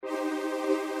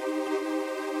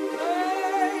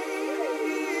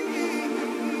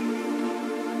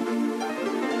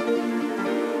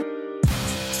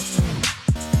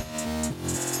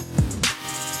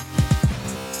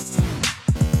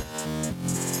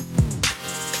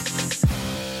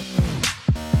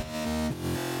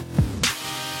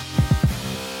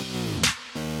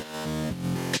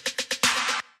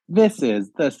This is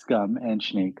the Scum and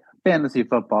Schneek Fantasy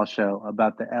Football Show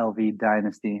about the LV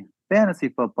Dynasty Fantasy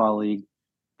Football League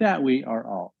that we are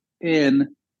all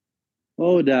in.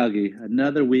 Oh, doggy,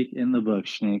 another week in the book,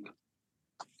 Schneek.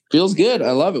 Feels good.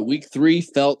 I love it. Week 3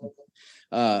 felt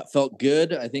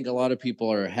good. I think a lot of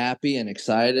people are happy and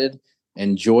excited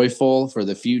and joyful for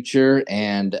the future.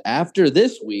 And after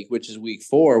this week, which is week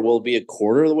 4, we'll be a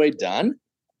quarter of the way done.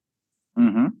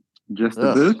 Just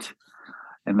a boot.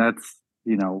 And that's,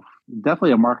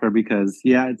 definitely a marker because,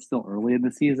 it's still early in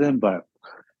the season, but,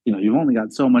 you've only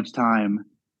got so much time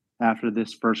after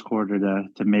this first quarter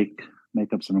to make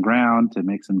up some ground, to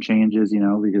make some changes,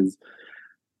 because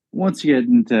once you get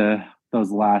into those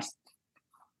last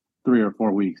 3 or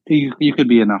 4 weeks, you could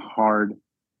be in a hard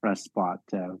press spot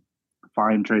to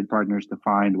find trade partners, to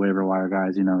find waiver wire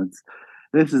guys.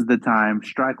 This is the time.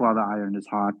 Strike while the iron is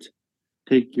hot.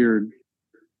 Take your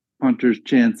punter's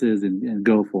chances and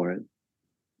go for it.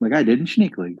 Like I did in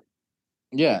Schneek League.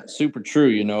 Yeah, super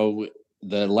true.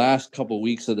 The last couple of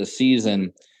weeks of the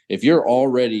season, if you're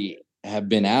already have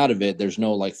been out of it, there's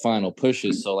no like final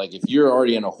pushes. So like if you're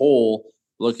already in a hole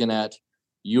looking at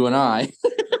you and I at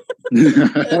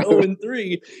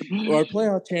 0-3, our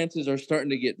playoff chances are starting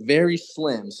to get very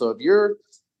slim. So if you're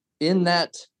in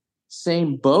that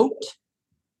same boat,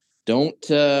 don't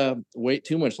wait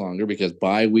too much longer because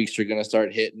bye weeks are going to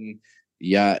start hitting.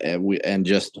 Yeah, and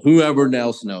just whoever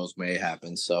else knows may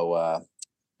happen. So,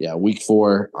 week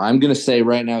 4, I'm going to say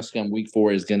right now, Scum, week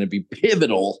 4 is going to be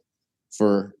pivotal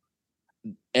for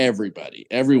everybody,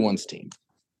 everyone's team.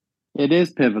 It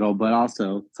is pivotal, but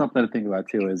also something to think about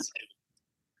too is,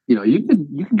 you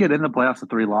can get in the playoffs with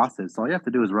 3 losses. So all you have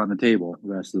to do is run the table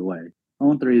the rest of the way.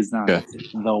 0-3 is not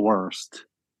the worst.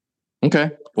 Okay.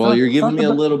 Well, you're giving me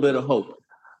a little bit of hope.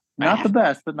 Not the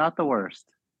best, but not the worst.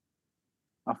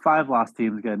 A 5-loss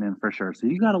team's getting in for sure. So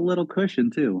you got a little cushion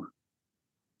too.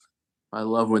 I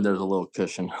love when there's a little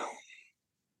cushion. A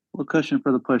little cushion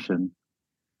for the pushing.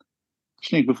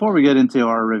 Schneek, before we get into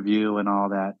our review and all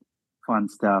that fun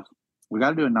stuff, we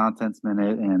got to do a nonsense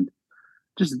minute and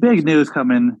just big news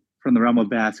coming from the realm of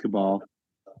basketball.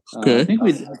 Okay. I think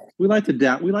we like to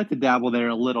dabble there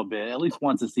a little bit, at least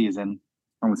once a season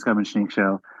on the Scum and Schneek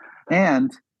Show.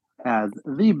 And as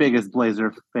the biggest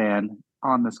Blazer fan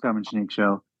on the Scum and Schneek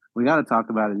Show, we got to talk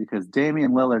about it because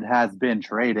Damian Lillard has been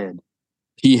traded.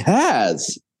 He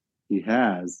has.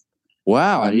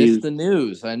 Wow, I missed the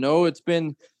news. I know it's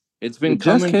been coming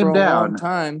for a long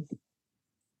time.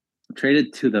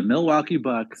 Traded to the Milwaukee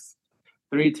Bucks,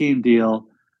 3-team deal,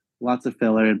 lots of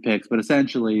filler and picks, but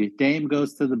essentially Dame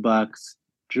goes to the Bucks,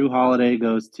 Drew Holiday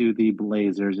goes to the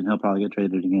Blazers, and he'll probably get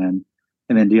traded again.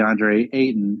 And then DeAndre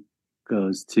Ayton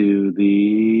goes to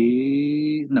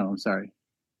DeAndre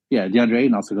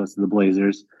Ayton also goes to the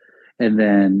Blazers. And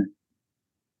then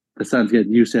the Suns get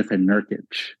Yusuf and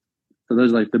Nurkic. So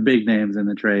those are like the big names in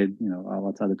the trade, all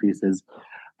lots of other pieces.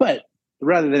 But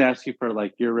rather than ask you for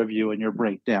like your review and your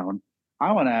breakdown,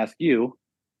 I want to ask you,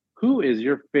 who is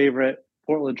your favorite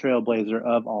Portland Trail Blazer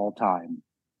of all time?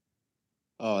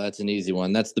 Oh, that's an easy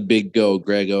one. That's the big go,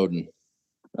 Greg Oden.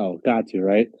 Oh, got you,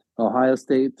 right? Ohio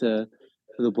State to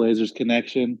the Blazers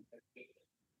connection.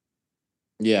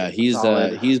 Yeah, he's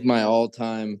my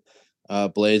all-time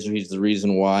Blazer. He's the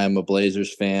reason why I'm a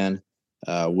Blazers fan.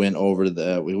 Went over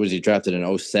was he drafted in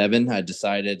 2007? I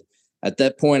decided at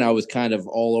that point I was kind of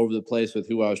all over the place with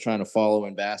who I was trying to follow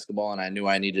in basketball, and I knew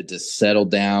I needed to settle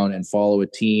down and follow a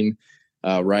team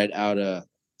right out of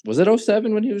 – was it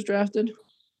 2007 when he was drafted?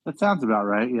 That sounds about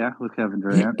right, yeah, with Kevin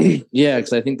Durant. Yeah,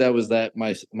 because I think that was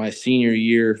my senior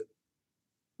year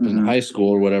in high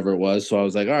school or whatever it was. So I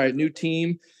was like, all right, new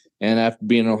team. And after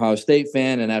being an Ohio State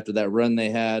fan and after that run they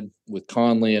had with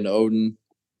Conley and Oden,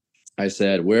 I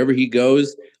said, wherever he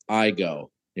goes, I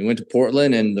go. He went to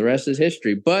Portland, and the rest is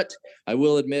history. But I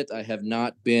will admit I have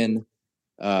not been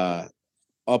up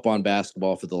on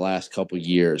basketball for the last couple of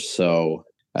years. So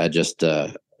I just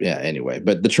anyway.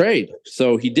 But the trade.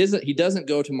 So he doesn't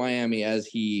go to Miami as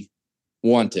he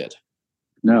wanted.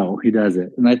 No, he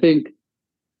doesn't. And I think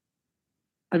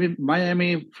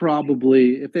Miami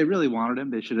probably, if they really wanted him,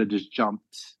 they should have just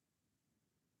jumped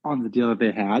on the deal that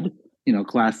they had.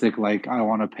 Classic, like, I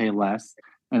want to pay less.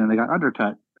 And then they got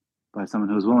undercut by someone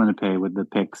who was willing to pay with the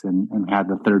picks and had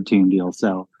the 3rd-team deal.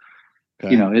 So,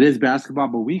 it is basketball,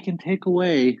 but we can take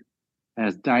away,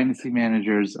 as dynasty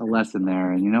managers, a lesson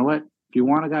there. And you know what? If you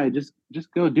want a guy, just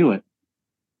go do it.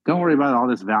 Don't worry about all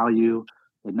this value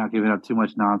and not giving up too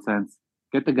much nonsense.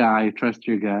 Get the guy, trust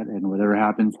your gut, and whatever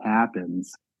happens,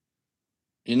 happens.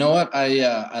 You know what?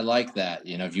 I like that.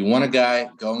 If you want a guy,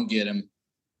 go and get him.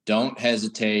 Don't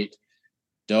hesitate.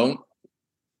 Don't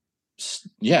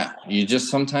yeah, you just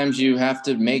sometimes you have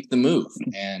to make the move,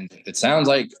 and it sounds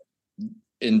like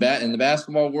in the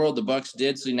basketball world, the Bucks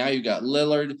did. So now you've got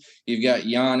Lillard, you've got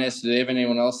Giannis. Do they have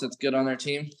anyone else that's good on their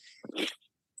team?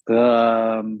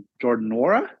 Jordan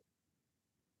Nwora.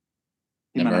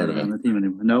 Never heard of him. On the team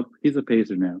anymore. Nope, he's a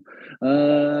Pacer now.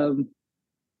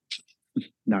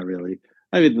 Not really.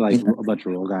 I mean, like a bunch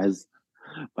of role guys.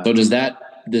 But. So does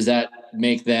that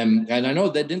make them? And I know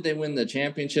that didn't they win the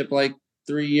championship like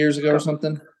 3 years ago or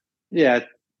something? Yeah,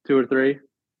 2 or 3.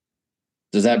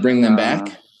 Does that bring them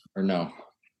back or no?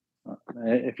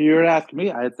 If you were to ask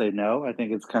me, I'd say no. I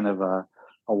think it's kind of a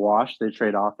wash. They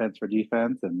trade offense for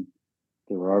defense, and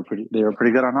they were pretty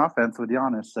good on offense with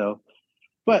Giannis. So,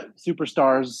 but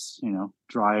superstars,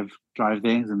 drive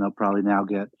things, and they'll probably now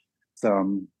get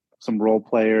some role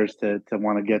players to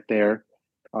want to get there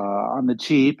on the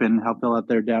cheap and help fill out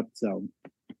their depth. So,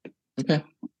 okay,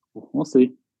 we'll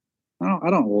see. I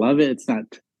don't love it. It's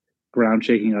not ground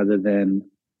shaking other than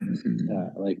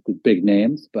like the big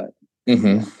names, but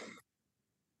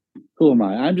who am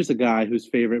I? I'm just a guy whose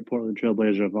favorite Portland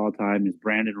Trailblazer of all time is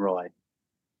Brandon Roy.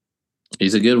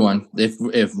 He's a good one.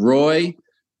 If Roy,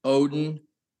 Oden,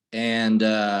 and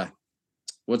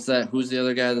what's that? Who's the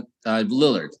other guy?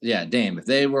 Lillard. Yeah, Dame. If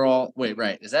they were all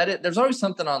right. Is that it? There's always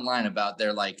something online about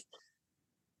their like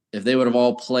if they would have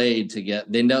all played together.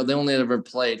 They only ever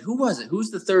played. Who was it? Who's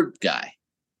the third guy?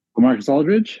 LaMarcus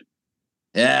Aldridge.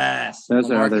 Yes, that's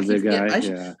another big guy.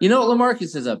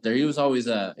 LaMarcus is up there. He was always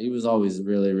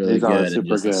really, really good and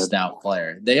just a stout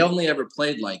player. They only ever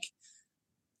played like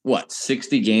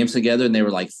 60 games together, and they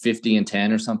were like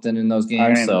 50-10 or something in those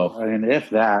games. If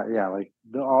that, yeah, like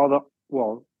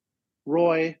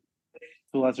Roy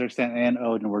to a lesser extent and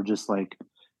Oden were just like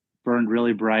burned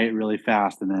really bright, really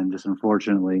fast, and then just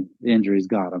unfortunately the injuries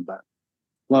got him. But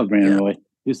love Brandon Roy.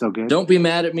 He's so good. Don't be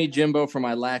mad at me, Jimbo, for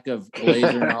my lack of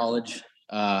Blazer knowledge.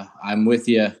 I'm with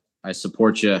you. I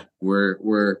support you.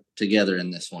 We're together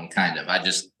in this one, kind of. I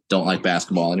just don't like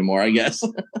basketball anymore, I guess.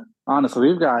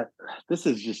 Honestly, this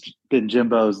has just been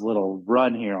Jimbo's little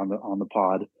run here on the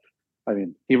pod. I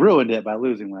mean, he ruined it by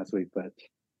losing last week, but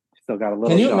still got a little.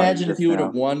 Can you imagine if he would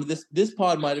have won? This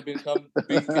pod might have become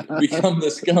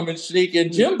the Scum and Sneak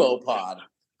and Jimbo pod.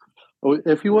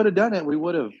 If he would have done it, we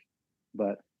would have.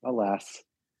 But alas,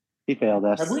 he failed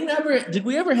us. Did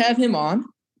we ever have him on?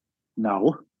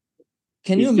 No.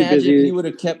 Can you imagine if he would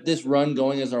have kept this run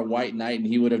going as our White Knight and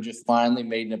he would have just finally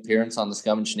made an appearance on the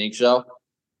Scum and Sneak show?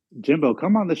 Jimbo,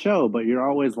 come on the show, but you're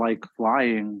always like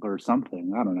flying or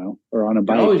something. I don't know. Or on a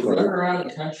bike. You're always running around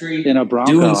the country. In a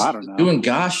Bronco, I don't know. Doing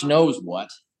gosh knows what.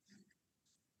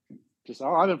 Just,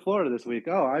 I'm in Florida this week.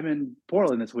 Oh, I'm in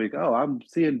Portland this week. Oh, I'm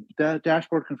seeing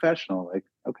Dashboard Confessional. Like,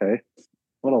 okay.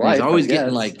 What a life. He's always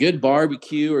getting like good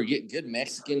barbecue or getting good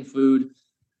Mexican food.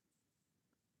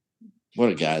 What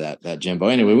a guy that Jimbo.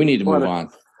 Anyway, we need to move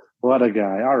on. What a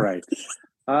guy. All right.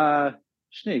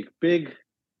 Sneak, big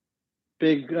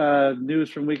news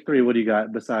from week 3. What do you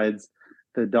got besides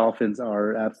the Dolphins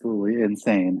are absolutely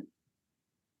insane?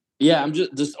 Yeah, I'm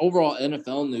just overall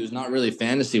NFL news, not really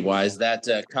fantasy wise. That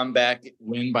comeback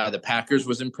win by the Packers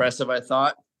was impressive, I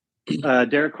thought.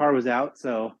 Derek Carr was out,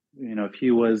 so if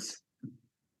he was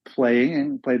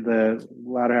played the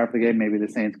latter half of the game, maybe the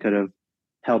Saints could have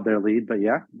held their lead. But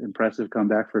yeah, impressive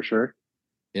comeback for sure.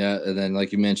 Yeah, and then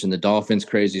like you mentioned, the Dolphins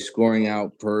crazy scoring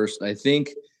outburst. I think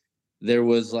there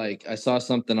was I saw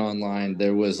something online.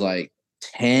 There was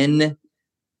 10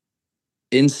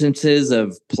 instances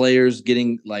of players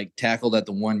getting tackled at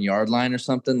the 1 yard line or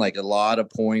something, like a lot of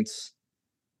points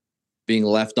being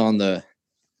left on the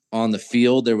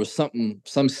field. There was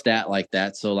some stat like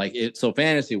that. So so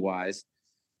fantasy wise,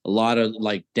 a lot of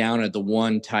down at the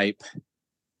 1 type.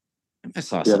 I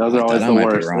saw those are always the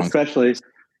worst, especially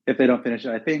if they don't finish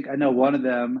it. I know one of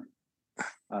them,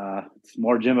 it's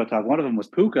more Jimbo talk. One of them was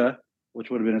Puka,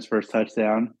 which would have been his first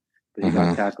touchdown, but he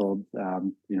got tackled,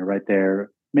 right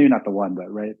there. Maybe not the one,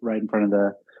 but right in front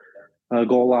of the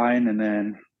goal line. And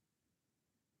then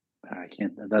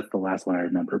that's the last one I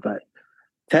remember, but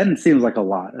 10 seems like a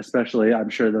lot, especially I'm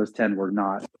sure those 10 were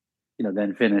not,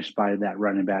 then finished by that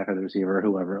running back or the receiver or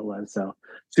whoever it was. So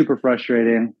super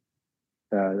frustrating.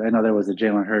 I know there was a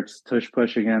Jalen Hurts tush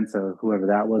push again. So whoever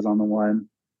that was on the one,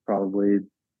 probably,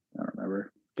 I don't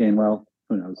remember, Gainwell,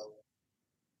 who knows?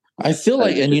 I feel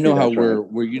like, and how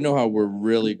we're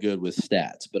really good with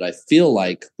stats, but I feel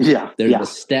like there's a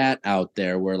stat out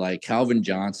there where Calvin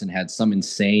Johnson had some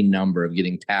insane number of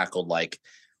getting tackled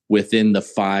within the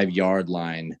 5 yard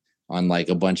line on like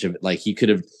a bunch of like he could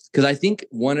have because I think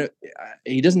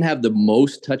he doesn't have the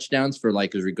most touchdowns for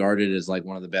like is regarded as like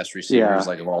one of the best receivers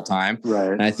like of all time.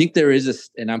 Right. And I think there is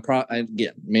and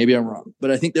again, maybe I'm wrong, but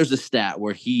I think there's a stat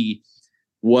where he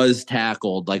was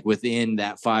tackled like within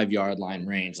that 5-yard line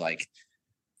range, like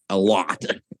a lot.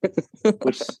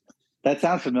 Which that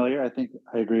sounds familiar. I think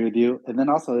I agree with you. And then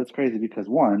also it's crazy because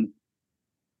one,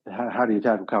 how do you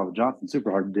tackle Calvin Johnson?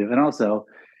 Super hard to do. And also,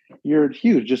 you're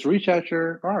huge. Just reach out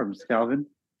your arms, Calvin.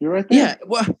 You're right there. Yeah.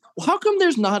 Well, how come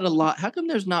there's not a lot? How come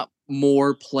there's not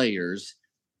more players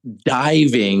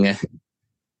diving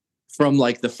from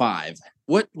like the 5?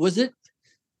 What was it?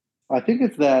 I think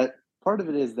it's that part of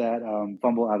it is that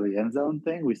fumble out of the end zone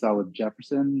thing we saw with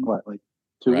Jefferson, like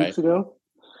 2 weeks ago?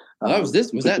 Well, was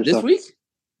that this week?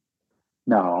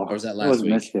 No. Or was that last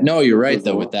week? No, you're right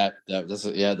though. With that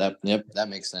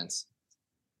makes sense.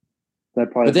 That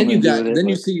probably. But then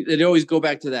you see they always go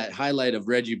back to that highlight of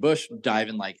Reggie Bush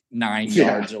diving like 9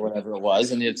 yards or whatever it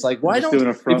was, and it's like, why don't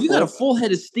if you got a full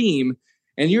head of steam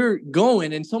and you're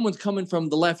going and someone's coming from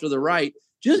the left or the right,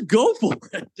 just go for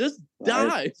it, just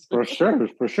dive. For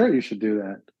sure, you should do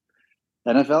that.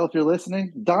 NFL, if you're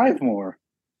listening, dive more.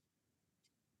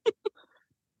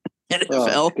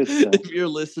 NFL, if you're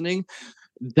listening,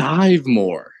 dive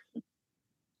more.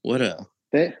 What a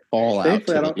all out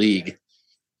to the league.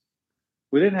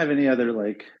 We didn't have any other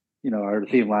our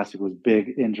theme last week was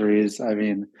big injuries. I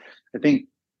mean, I think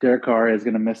Derek Carr is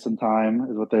going to miss some time,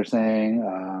 is what they're saying.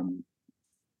 I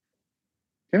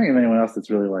can't think of anyone else that's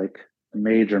really like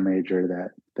major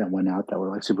that went out that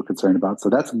we're like super concerned about. So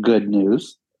that's good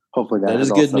news. Hopefully that is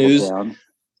good news. Down.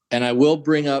 And I will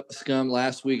bring up Scum.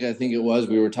 Last week, I think it was,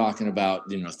 we were talking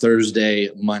about, Thursday,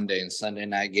 Monday, and Sunday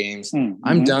night games.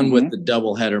 I'm done with the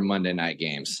doubleheader Monday night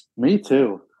games. Me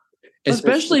too.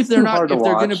 Especially if they're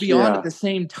going to be on at the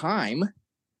same time.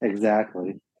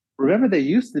 Exactly. Remember, they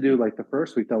used to do like the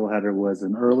first week doubleheader was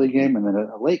an early game and then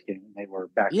a late game. They were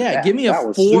back. Yeah, to back. Give me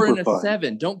a 4 and a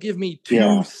 7. Don't give me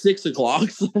 2 6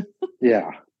 o'clocks.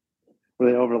 Yeah,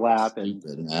 where they overlap.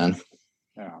 Stupid, man.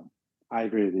 I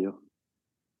agree with you.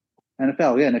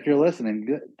 NFL, and if you're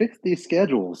listening, fix these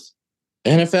schedules.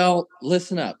 NFL,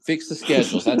 listen up. Fix the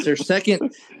schedules. That's your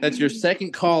second. That's your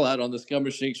second call out on the Scum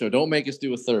and Sneak Show. Don't make us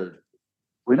do a third.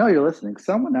 We know you're listening.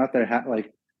 Someone out there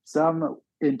some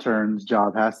intern's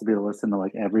job has to be to listen to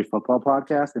like every football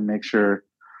podcast and make sure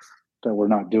that we're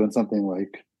not doing something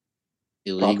like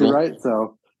illegal, right?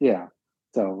 So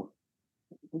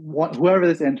whoever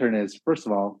this intern is, first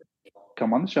of all,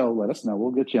 come on the show. Let us know. We'll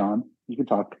get you on. You can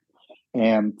talk.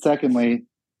 And secondly,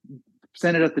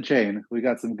 send it up the chain. We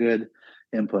got some good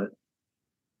input.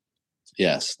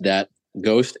 Yes, that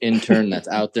ghost intern that's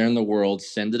out there in the world,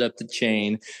 send it up the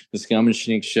chain. The Scum and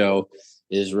Sneak Show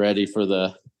is ready for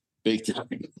the big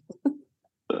time.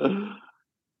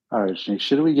 All right, Sneak,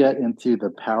 should we get into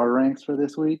the power ranks for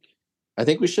this week? I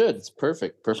think we should. It's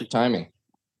perfect. Perfect timing.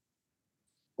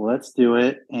 Let's do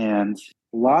it. And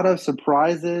a lot of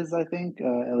surprises, I think,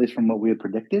 at least from what we had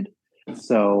predicted.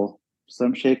 So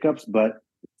some shakeups, but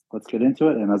let's get into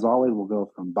it. And as always, we'll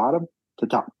go from bottom to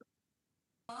top.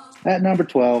 At number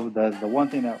 12, the one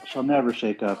thing that shall never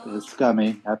shake up is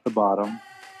Scummy at the bottom.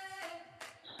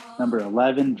 Number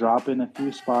 11, dropping a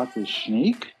few spots, is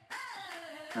Sneak.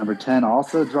 Number 10,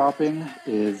 also dropping,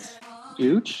 is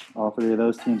Gooch. All three of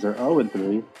those teams are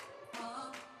 0-3.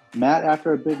 Matt,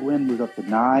 after a big win, moves up to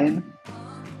 9.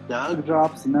 Doug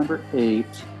drops to number 8.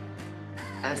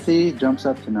 Essie jumps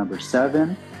up to number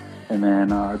 7. And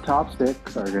then our top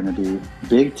 6 are going to be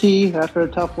Big T after a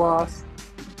tough loss.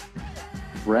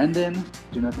 Brendan,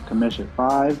 doing at the commission at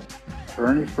 5.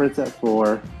 Ernie Fritz at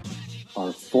 4.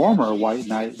 Our former White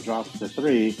Knight drops to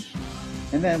 3.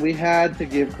 And then we had to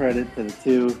give credit to the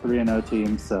 2 3-0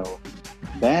 teams. So,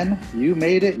 Ben, you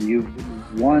made it. You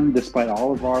won despite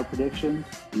all of our predictions.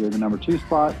 You're the number 2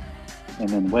 spot. And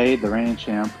then Wade, the reigning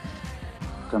champ,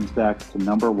 comes back to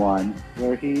number 1,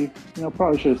 where he,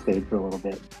 probably should have stayed for a little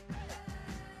bit.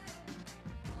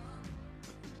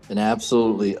 An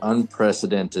absolutely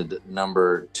unprecedented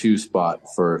number 2 spot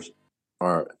for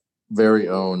our very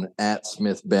own at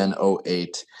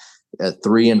SmithBen08 at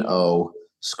 3-0,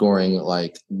 scoring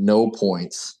like no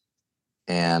points,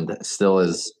 and still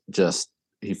is just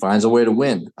he finds a way to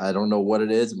win. I don't know what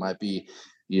it is. It might be,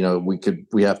 we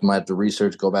might have to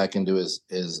research, go back into his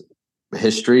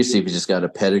history, see if he just got a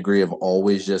pedigree of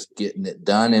always just getting it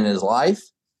done in his life.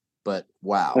 But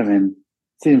wow, I mean,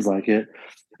 seems like it.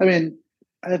 I mean,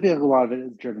 I feel like a lot of it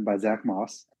is driven by Zach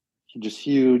Moss. Just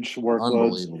huge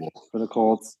workloads for the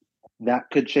Colts.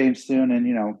 That could change soon.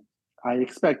 And, I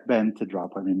expect Ben to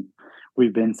drop. I mean,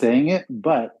 we've been saying it,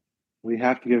 but we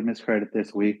have to give him his credit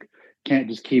this week. can't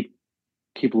just keep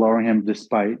lowering him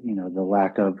despite, you know, the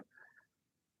lack of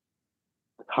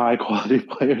high quality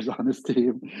players on his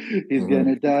team. He's getting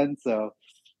it done. So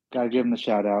gotta give him the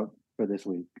shout out for this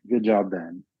week. Good job,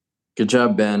 Ben. Good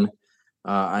job, Ben.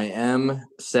 I am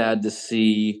sad to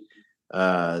see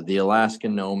the Alaska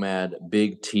Nomad,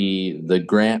 Big T, the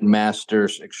Grant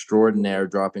Masters extraordinaire,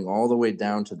 dropping all the way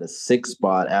down to the 6th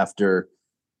spot after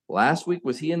last week.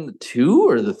 Was he in the 2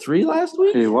 or the 3 last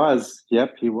week? He was.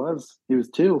 Yep, he was. He was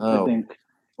 2, I think.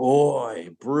 Boy,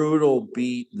 brutal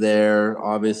beat there.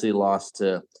 Obviously lost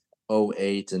to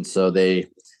 08, and so they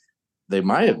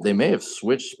may have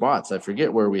switched spots. I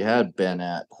forget where we had Ben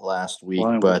at last week,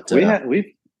 but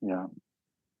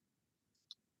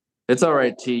it's all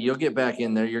right, T. You'll get back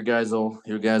in there. Your guys will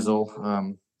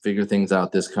figure things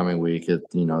out this coming week.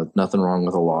 Nothing wrong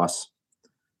with a loss.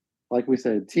 Like we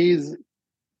said, T's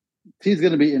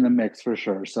going to be in the mix for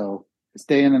sure. So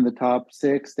staying in the top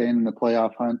 6, staying in the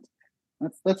playoff hunt,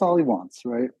 that's all he wants,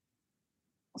 right?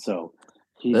 So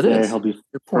he's there. He'll be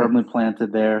firmly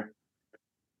planted there.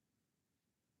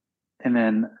 And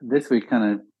then this week,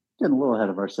 kind of getting a little ahead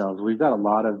of ourselves. We've got a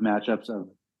lot of matchups of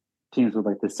teams with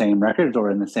like the same records or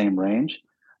in the same range.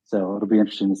 So it'll be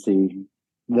interesting to see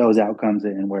those outcomes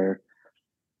and where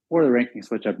the rankings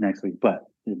switch up next week. But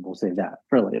we'll save that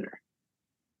for later.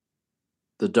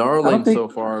 The darling so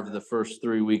far of the first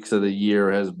 3 weeks of the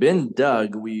year has been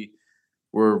Doug. We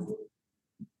were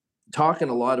talking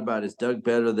a lot about, is Doug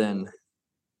better than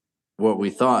what we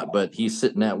thought? But he's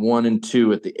sitting at 1 and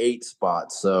 2 at the 8th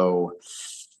spot. So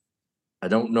I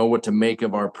don't know what to make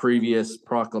of our previous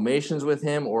proclamations with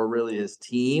him or really his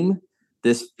team.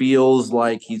 This feels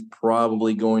like he's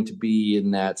probably going to be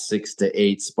in that 6 to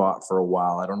 8 spot for a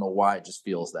while. I don't know why it just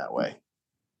feels that way.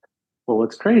 Well,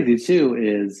 what's crazy too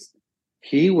is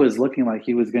he was looking like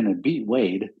he was going to beat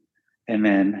Wade. And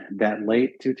then that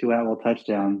late Tutu Atwell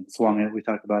touchdown swung it. We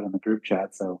talked about it in the group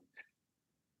chat. So,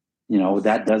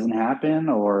 that doesn't happen,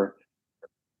 or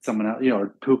someone else,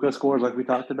 or Puka scores like we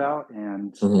talked about.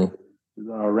 And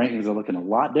our rankings are looking a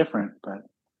lot different, but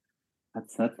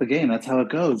that's the game. That's how it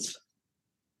goes.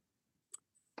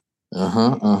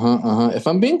 If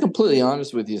I'm being completely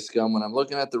honest with you, Scum, when I'm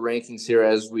looking at the rankings here,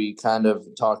 as we kind of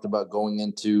talked about going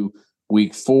into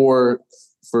week 4,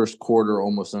 first quarter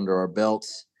almost under our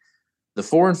belts, the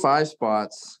 4 and 5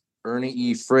 spots, Ernie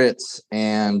E. Fritz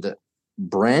and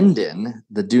Brendan,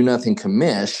 the Do Nothing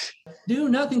Commish.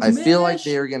 I feel like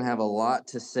they're going to have a lot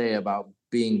to say about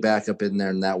being back up in there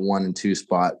in that 1 and 2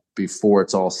 spot before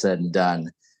it's all said and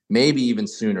done. Maybe even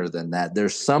sooner than that.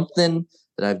 There's something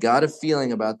that I've got a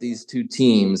feeling about these two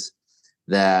teams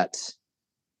that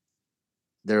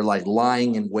they're like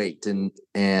lying in wait,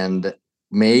 and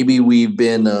maybe we've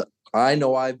been I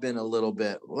know I've been a little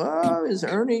bit, well, is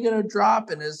Ernie going to drop?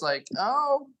 And it's like,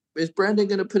 oh, is Brendan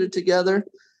going to put it together?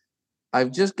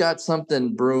 I've just got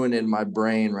something brewing in my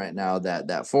brain right now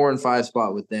that 4 and 5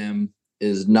 spot with them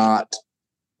is not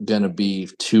going to be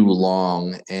too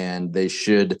long, and they're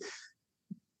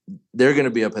going to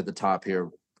be up at the top here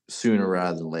sooner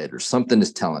rather than later. Something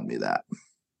is telling me that.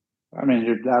 I mean,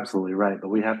 you're absolutely right, but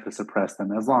we have to suppress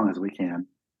them as long as we can.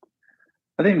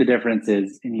 I think the difference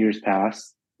is in years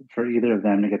past, for either of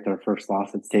them to get their first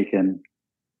loss, it's taken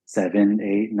 7,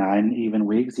 8, 9 even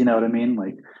weeks. You know what I mean?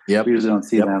 Like, we usually don't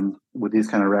see them with these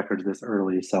kind of records this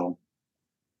early. So,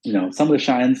 some of the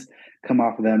shines come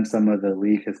off of them. Some of the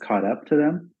league has caught up to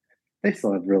them. They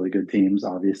still have really good teams,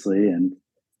 obviously, and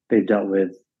they've dealt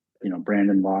with,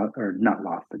 Brandon lost, or not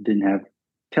lost, but didn't have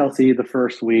Kelsey the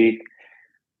first week.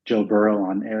 Joe Burrow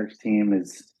on Eric's team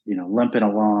is, limping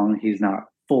along. He's not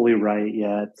fully right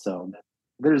yet. So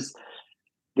there's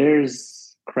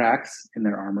cracks in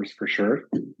their armors for sure,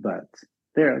 but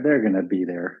they're going to be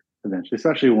there eventually,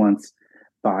 especially once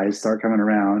buys start coming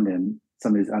around and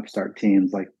some of these upstart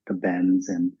teams like the Bens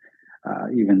and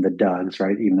even the Dougs,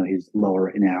 right? Even though he's lower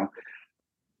right now,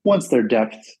 once their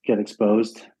depth get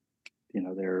exposed,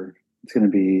 it's going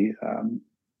to be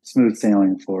smooth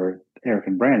sailing for Eric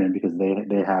and Brandon because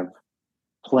they have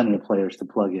plenty of players to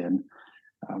plug in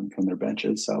from their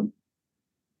benches. So,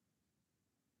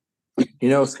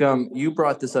 Scum, you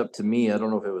brought this up to me. I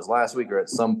don't know if it was last week or at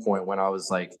some point when I was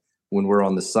like, when we're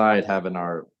on the side having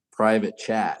our private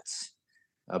chats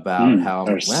about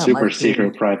how super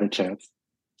secret private chats.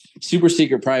 Super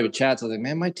secret private chats. I was like,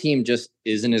 man, my team just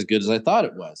isn't as good as I thought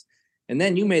it was. And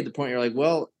then you made the point. You're like,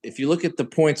 well, if you look at the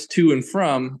points to and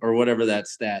from, or whatever that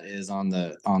stat is on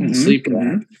the sleeper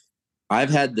app, I've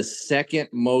had the second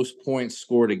most points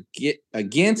scored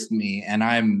against me, and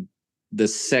I'm the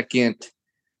second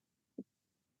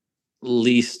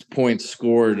least points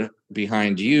scored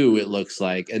behind you, it looks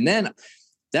like. And then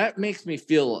that makes me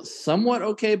feel somewhat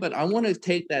okay, but I want to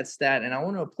take that stat and I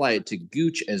want to apply it to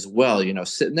Gooch as well. You know,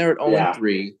 sitting there at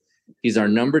 0-3, he's our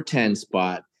number 10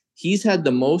 spot. He's had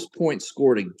the most points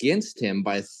scored against him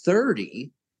by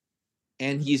 30,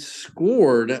 and he's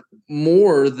scored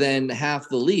more than half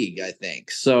the league, I think.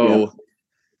 So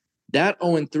that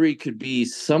 0-3 could be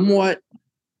somewhat,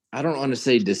 I don't want to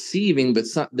say deceiving, but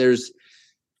there's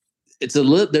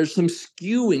some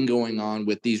skewing going on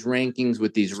with these rankings,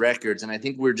 with these records. And I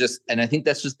think I think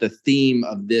that's just the theme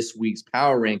of this week's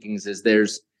power rankings is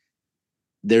there's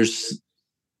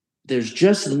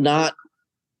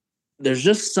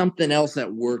just something else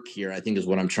at work here, I think is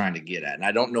what I'm trying to get at. And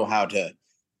I don't know how to,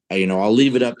 I'll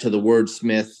leave it up to the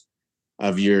wordsmith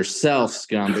of yourself,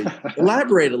 Scum, but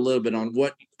elaborate a little bit on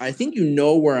what I think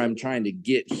where I'm trying to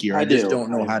get here. I just don't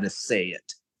know how to say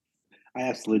it. I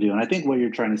absolutely do. And I think what you're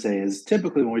trying to say is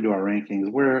typically when we do our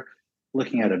rankings, we're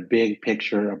looking at a big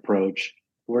picture approach.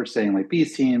 We're saying like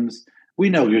these teams, we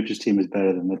know Gooch's team is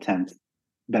better than the 10th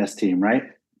best team, right?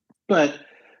 But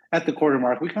at the quarter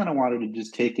mark, we kind of wanted to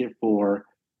just take it for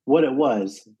what it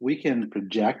was. We can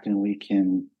project and we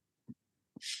can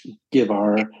give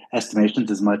our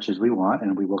estimations as much as we want,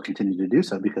 and we will continue to do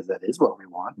so because that is what we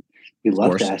want. We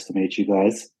love to estimate you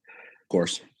guys. Of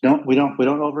course. We don't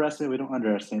overestimate, we don't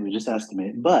underestimate, we just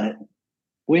estimate. But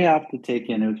we have to take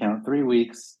into account 3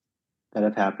 weeks that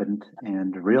have happened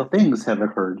and real things have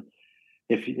occurred.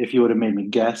 If you would have made me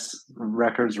guess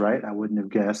records right, I wouldn't have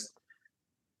guessed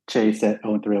Chase at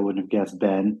 0-3. I wouldn't have guessed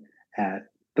Ben at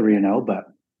 3-0, but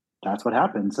that's what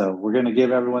happened. So we're going to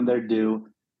give everyone their due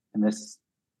in this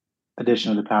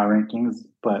edition of the Power Rankings.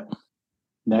 But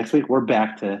next week, we're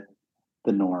back to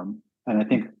the norm. And I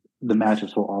think the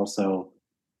matchups will also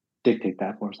dictate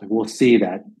that for us. Like we'll see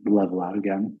that level out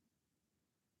again.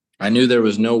 I knew there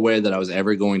was no way that I was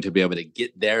ever going to be able to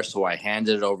get there, so I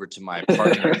handed it over to my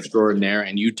partner extraordinaire,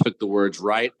 and you took the words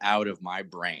right out of my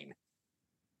brain.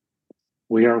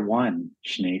 We are one,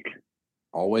 Schneek.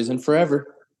 Always and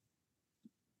forever.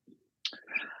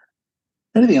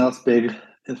 Anything else big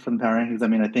from the Power Rankings? I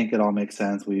mean, I think it all makes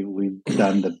sense. We've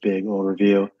done the big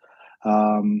overview.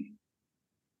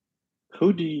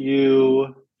 Who do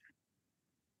you?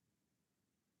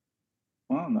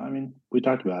 Well, no, I mean, we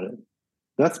talked about it.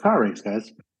 That's Power Ranks,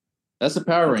 guys. That's the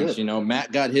Power Ranks.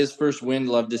 Matt got his first win.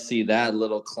 Love to see that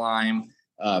little climb.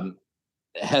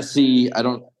 Hesse,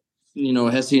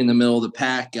 Hesse in the middle of the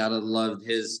pack. Gotta love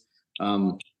his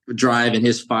drive and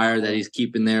his fire that he's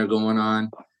keeping there going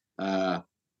on. That's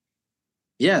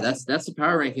the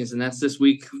Power Rankings, and that's this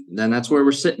week. Then that's where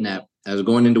we're sitting at. As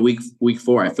going into week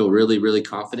 4, I feel really, really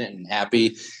confident and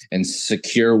happy and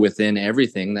secure within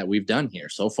everything that we've done here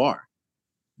so far.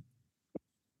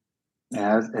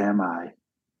 As am I.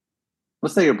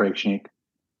 Let's take a break, Schneek.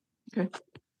 Okay.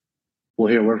 We'll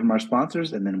hear a word from our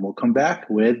sponsors, and then we'll come back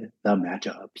with the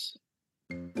matchups.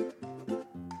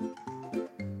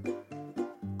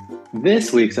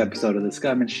 This week's episode of the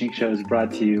Scum and Schneek Show is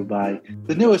brought to you by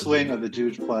the newest wing of the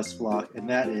Juge Plus flock, and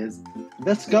that is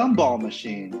the Scumball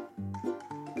Machine.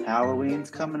 Halloween's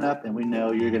coming up, and we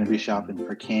know you're going to be shopping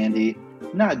for candy,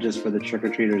 not just for the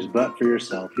trick-or-treaters, but for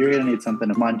yourself. You're going to need something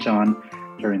to munch on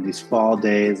during these fall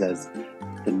days as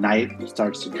the night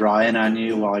starts to draw in on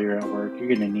you while you're at work. You're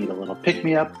going to need a little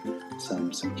pick-me-up,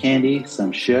 some candy,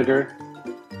 some sugar,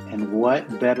 and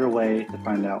what better way to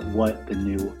find out what the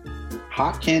new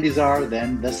hot candies are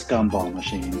than the Scumball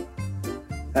Machine.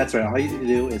 That's right. All you need to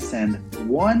do is send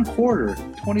 1 quarter,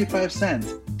 25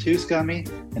 cents to Scummy,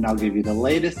 and I'll give you the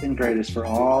latest and greatest for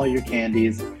all your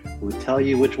candies. We'll tell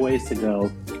you which ways to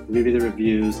go. We'll give you the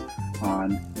reviews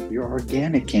on your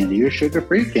organic candy, your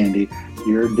sugar-free candy,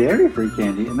 your dairy-free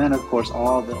candy, and then, of course,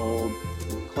 all the old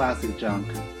classic junk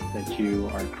that you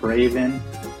are craving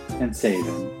and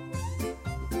saving.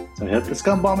 So hit the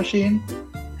Scumball Machine,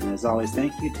 and as always,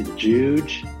 thank you to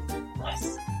Juge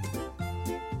Plus.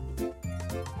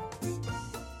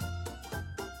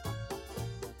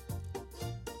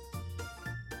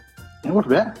 And we're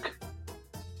back.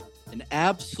 An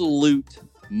absolute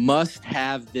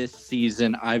must-have this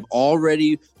season. I've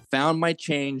already found my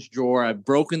change drawer. I've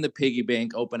broken the piggy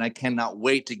bank open. I cannot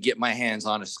wait to get my hands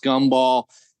on a Scumball.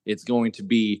 It's going to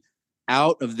be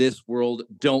out of this world.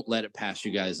 Don't let it pass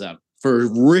you guys up. For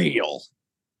real.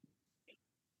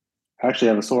 I actually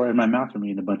have a sore in my mouth from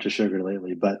eating a bunch of sugar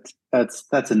lately, but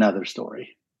that's another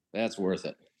story. That's worth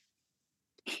it.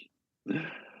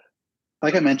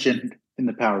 Like I mentioned in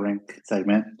the Power Rank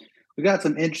segment, we got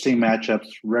some interesting matchups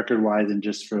record-wise and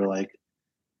just for like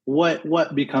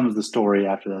what becomes the story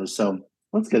after those. So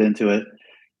let's get into it.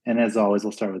 And as always,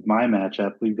 we'll start with my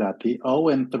matchup. We've got the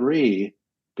 0-3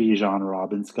 Bijan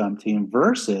Robin Scum team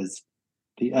versus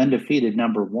the undefeated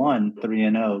number 1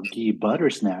 3-0 Guy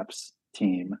Buttersnaps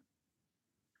team.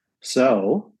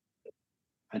 So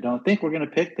I don't think we're going to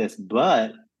pick this,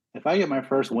 but if I get my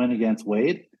first win against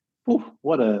Wade,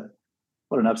 what an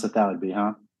upset that would be,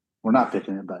 huh? We're not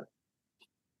picking it, but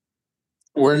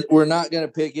we're not going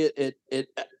to pick it.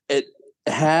 It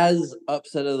has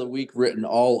upset of the week written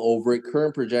all over it.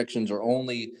 Current projections are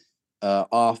only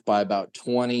off by about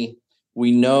 20.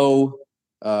 We know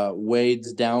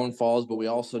Wade's downfalls, but we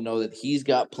also know that he's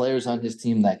got players on his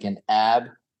team that can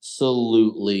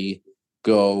absolutely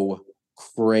go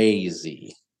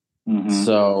crazy. Mm-hmm.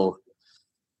 So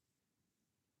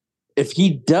if he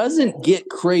doesn't get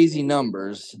crazy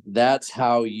numbers, that's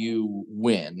how you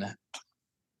win.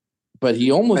 But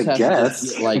he almost has to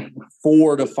just get like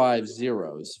 4 to 5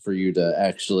 zeros for you to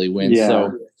actually win. Yeah.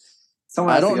 So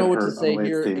I don't know what to say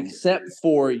here, except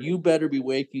for you better be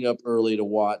waking up early to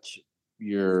watch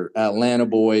your Atlanta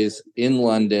boys in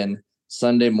London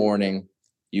Sunday morning.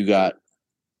 You got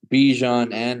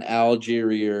Bijan and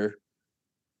Algier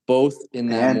both in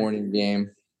that morning game.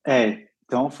 Hey,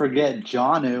 don't forget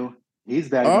Jonnu. He's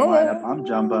back in the lineup. I'm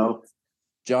Jumbo.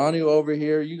 Jonnu over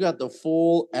here. You got the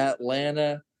full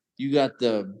Atlanta. You got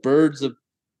the birds of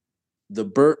the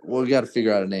bird. Well, we got to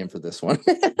figure out a name for this one.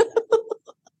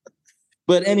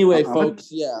 But anyway,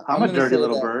 folks, I'm a dirty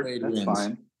little bird. Wade That's wins.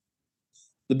 Fine.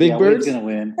 The big bird's going to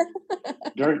win.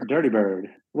 Dirty bird.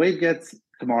 Wade gets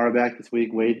Kamara back this week.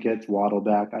 Wade gets Waddle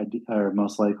back, or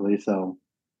most likely. So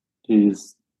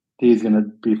he's going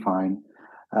to be fine.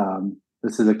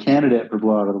 This is a candidate for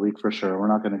blowout of the week for sure. We're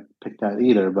not going to pick that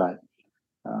either, but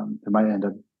it might end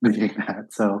up being that.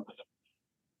 So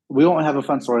we won't have a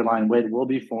fun storyline. Wade will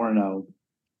be 4-0.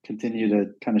 Continue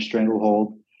to kind of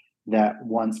stranglehold that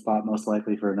one spot most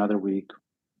likely for another week.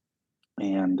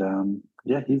 And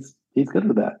he's good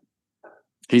with that.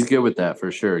 He's good with that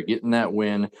for sure. Getting that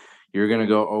win, you're going to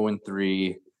go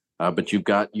 0-3, but you've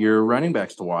got your running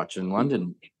backs to watch in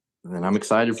London, and I'm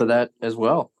excited for that as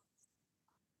well.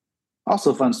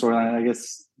 Also, fun storyline. I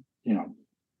guess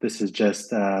this is just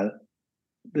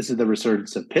this is the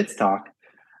resurgence of Pitts talk,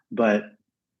 but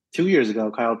 2 years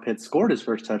ago, Kyle Pitts scored his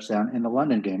first touchdown in the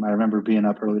London game. I remember being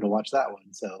up early to watch that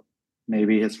one. So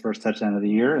maybe his first touchdown of the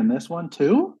year in this one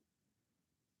too.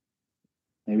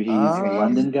 Maybe he's a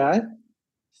London guy.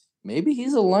 Maybe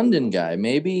he's a London guy.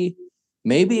 Maybe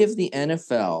if the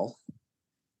NFL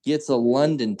gets a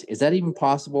London, is that even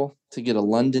possible to get a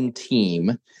London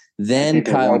team? Then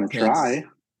Kyle Pitts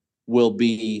will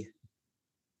be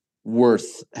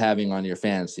worth having on your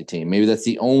fantasy team. Maybe that's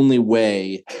the only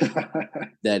way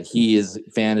that he is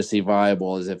fantasy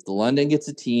viable, is if the London gets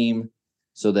a team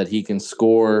so that he can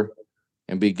score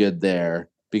and be good there.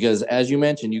 Because as you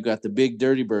mentioned, you got the big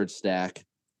Dirty Bird stack.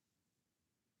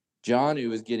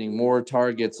 Jonnu is getting more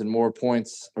targets and more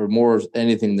points or more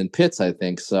anything than Pitts, I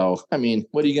think. So, I mean,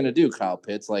 what are you going to do, Kyle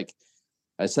Pitts? Like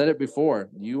I said it before,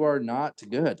 you are not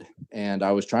good. And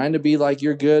I was trying to be like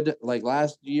you're good like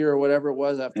last year or whatever it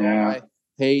was after all my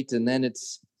hate. And then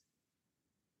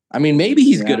maybe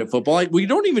he's good at football. Like we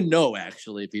don't even know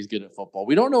actually if he's good at football.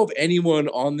 We don't know if anyone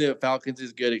on the Falcons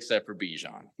is good except for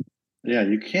Bijan. Yeah,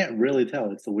 you can't really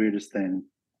tell. It's the weirdest thing.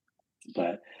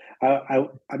 But I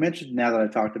mentioned, now that I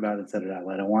talked about it and said it out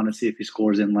loud, I want to see if he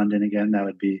scores in London again. That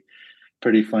would be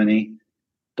pretty funny.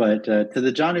 But to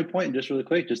the Jonnu point, just really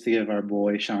quick, just to give our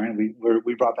boy shine,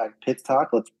 we brought back Pitts talk.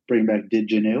 Let's bring back Did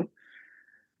Jonnu.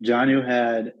 Jonnu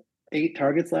had 8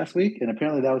 targets last week, and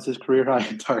apparently that was his career high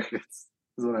in targets,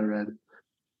 is what I read.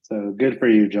 So good for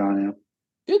you, Jonnu.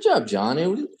 Good job,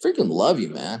 Jonnu. We freaking love you,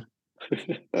 man.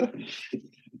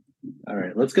 All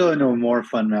right, let's go into a more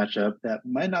fun matchup that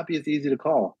might not be as easy to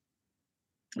call.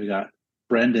 We got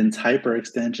Brendan's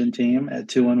hyperextension team at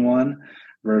 2-1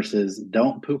 versus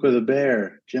Don't Puka the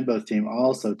Bear, Jimbo's team,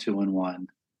 also 2-1.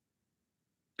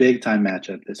 Big time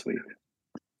matchup this week.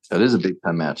 That is a big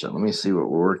time matchup. Let me see what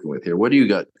we're working with here. What do you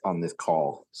got on this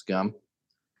call, Scum?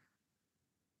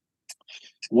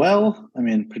 Well,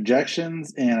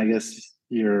 projections and I guess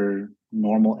your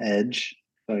normal edge.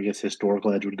 So I guess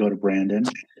historical edge would go to Brandon.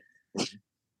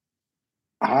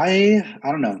 I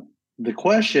don't know. The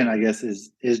question, I guess,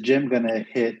 is Jim going to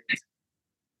hit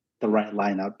the right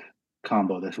lineup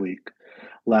combo this week?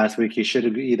 Last week, he should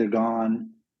have either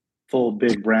gone full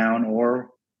Big Brown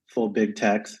or full Big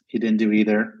Tex. He didn't do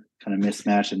either, kind of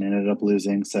mismatched and ended up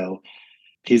losing. So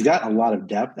he's got a lot of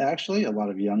depth, actually, a lot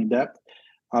of young depth.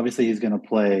 Obviously, he's going to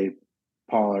play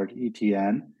Pollard,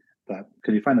 ETN, but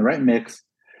could he find the right mix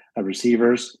of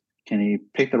receivers? Can he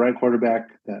pick the right quarterback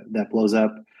that blows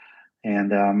up?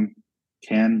 And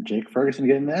Can Jake Ferguson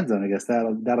get in the end zone? I guess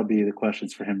that'll be the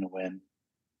questions for him to win.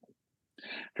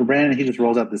 For Brandon, he just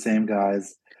rolls out the same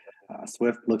guys.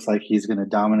 Swift looks like he's going to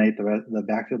dominate the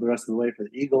backfield the rest of the way for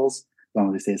the Eagles, as long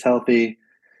as he stays healthy.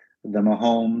 The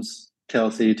Mahomes,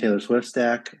 Kelsey, Taylor Swift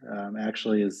stack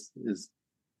actually is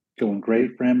going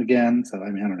great for him again. So, I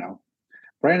mean, I don't know.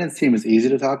 Brandon's team is easy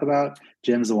to talk about.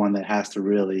 Jim's the one that has to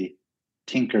really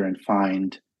tinker and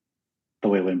find the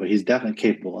way to win, but he's definitely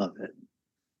capable of it.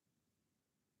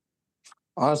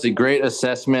 Honestly, great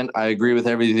assessment. I agree with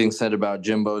everything said about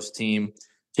Jimbo's team.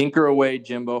 Tinker away,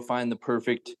 Jimbo. Find the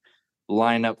perfect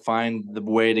lineup. Find the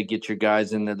way to get your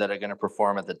guys in there that are going to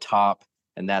perform at the top,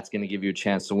 and that's going to give you a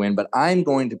chance to win. But I'm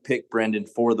going to pick Brendan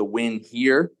for the win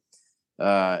here.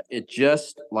 It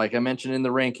just, like I mentioned in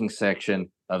the ranking section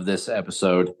of this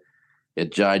episode,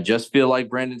 I just feel like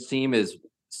Brendan's team is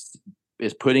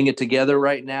putting it together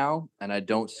right now, and I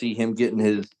don't see him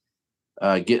getting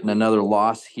another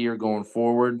loss here going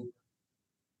forward.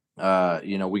 We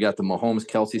got the Mahomes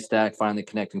Kelsey stack finally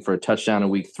connecting for a touchdown in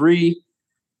week 3.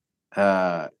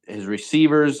 His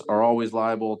receivers are always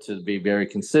liable to be very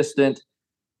consistent.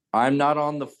 I'm not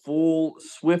on the full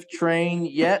Swift train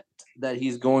yet that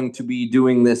he's going to be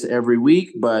doing this every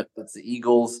week, but it's the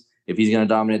Eagles. If he's going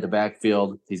to dominate the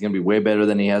backfield, he's going to be way better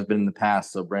than he has been in the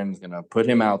past. So Brandon's going to put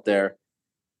him out there.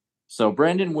 So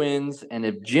Brandon wins, and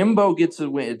if Jimbo gets a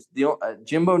win,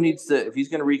 Jimbo needs to, if he's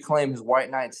going to reclaim his White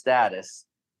Knight status,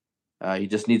 he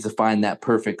just needs to find that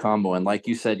perfect combo. And like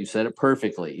you said it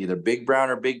perfectly. Either Big Brown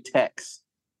or Big Tex.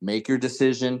 Make your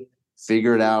decision,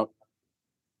 figure it out,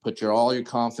 put all your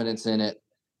confidence in it,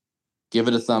 give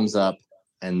it a thumbs up,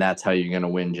 and that's how you're going to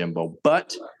win, Jimbo.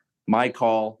 But my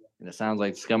call, and it sounds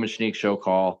like Scum and Sneak show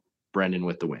call, Brendan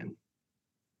with the win.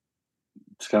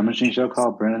 Scum and Sneak show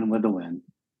call, Brendan with the win.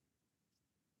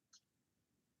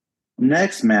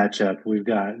 Next matchup, we've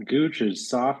got Gooch's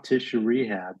soft tissue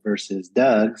rehab versus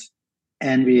Doug's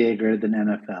NBA greater than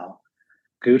NFL.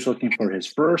 Gooch looking for his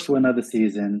first win of the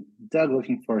season. Doug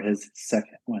looking for his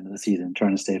second win of the season,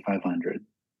 trying to stay 500.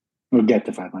 We'll get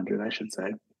to 500, I should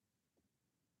say.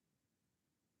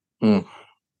 I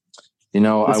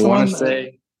want to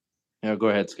say, go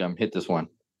ahead, Scum. Hit this one.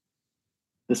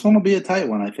 This one will be a tight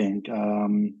one, I think.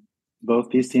 Both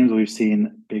these teams we've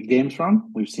seen big games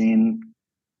from. We've seen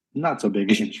not so big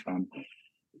games from.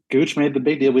 Gooch made the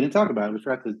big deal. We didn't talk about it. We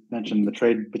forgot to mention the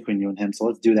trade between you and him, so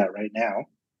let's do that right now.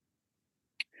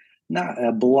 Not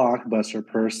a blockbuster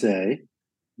per se,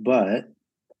 but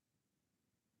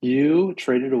you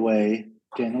traded away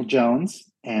Daniel Jones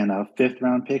and a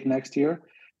 5th-round pick next year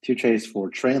to chase for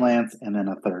Trey Lance and then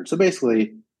a 3rd. So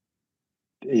basically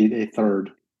a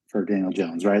 3rd for Daniel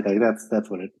Jones, right? Like that's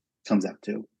what it comes out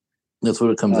to. That's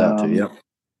what it comes out to, yep.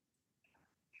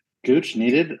 Gooch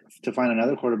needed to find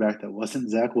another quarterback that wasn't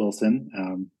Zach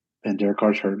Wilson, and Derek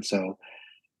Carr's hurt, so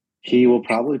he will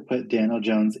probably put Daniel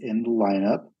Jones in the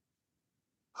lineup.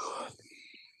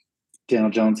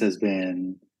 Daniel Jones has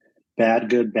been bad,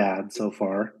 good, bad so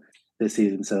far this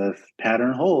season, so if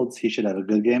pattern holds, he should have a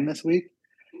good game this week.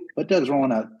 But Doug's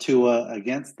rolling out Tua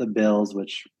against the Bills,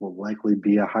 which will likely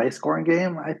be a high-scoring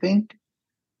game, I think.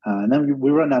 And then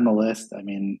we run down the list. I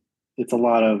mean, it's a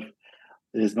lot of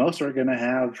 – is Mostert going to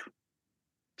have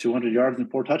 200 yards and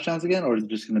 4 touchdowns again, or is it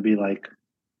just going to be like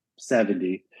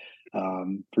 70?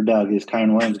 For Doug, is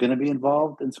Kyren Williams going to be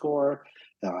involved and score?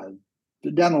 Down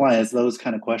the line, it's those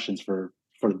kind of questions for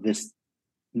this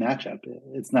matchup.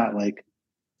 It's not like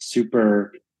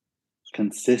super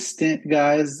consistent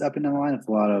guys up and down the line. It's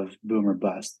a lot of boom or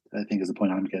bust, I think, is the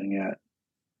point I'm getting at.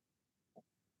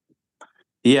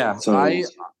 Yeah, so I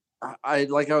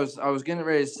was getting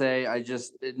ready to say,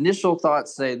 initial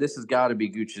thoughts say this has got to be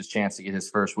Gooch's chance to get his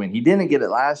first win. He didn't get it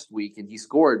last week, and he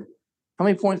scored. How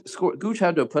many points? Gooch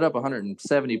had to put up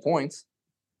 170 points.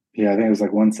 Yeah, I think it was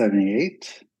like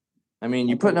 178. I mean,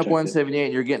 you're putting up 178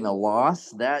 and you're getting a loss.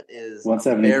 That is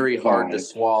very hard to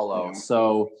swallow. Yeah.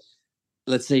 So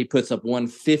let's say he puts up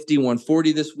 150,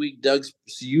 140 this week. Doug's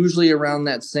usually around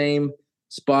that same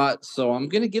spot. So I'm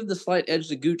going to give the slight edge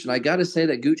to Gooch. And I got to say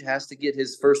that Gooch has to get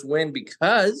his first win,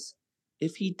 because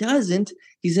if he doesn't,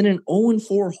 he's in an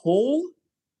 0-4 hole.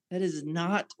 That is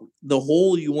not the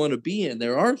hole you want to be in.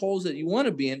 There are holes that you want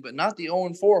to be in, but not the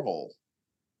 0-4 hole.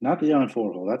 Not the 0-4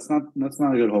 hole. That's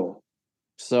not a good hole.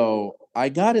 So I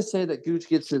got to say that Gooch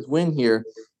gets his win here,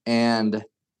 and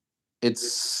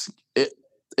it's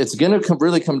going to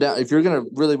really come down. If you're going to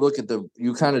really look at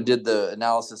you kind of did the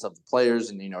analysis of the players,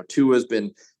 and, Tua's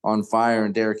been on fire,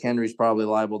 and Derrick Henry's probably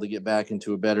liable to get back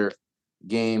into a better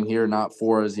game here, not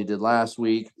 4 as he did last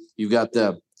week. You've got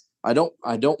I don't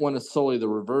want to sully the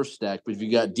reverse stack, but if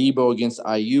you got Debo against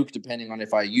Ayuk, depending on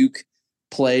if Ayuk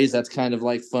plays. That's kind of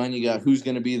like fun. You got who's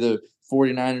going to be the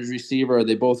 49ers receiver. Are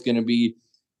they both going to be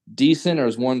decent, or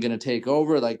is one going to take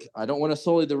over? Like, I don't want to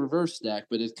solely the reverse stack,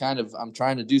 but it's kind of, I'm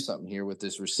trying to do something here with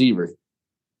this receiver.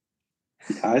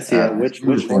 I see it. Which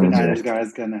 49ers guy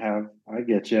is going to have? I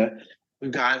get you.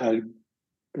 We've got a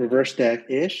reverse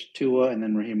stack-ish, Tua, and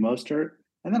then Raheem Mostert.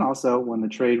 And then also, when the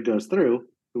trade goes through,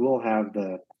 we will have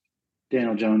the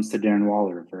Daniel Jones to Darren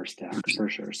Waller reverse stack for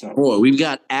sure. So, boy, we've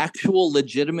got actual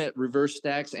legitimate reverse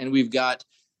stacks, and we've got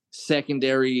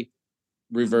secondary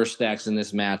reverse stacks in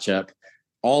this matchup.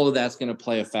 All of that's going to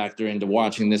play a factor into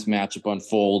watching this matchup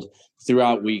unfold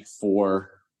throughout week 4.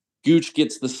 Gooch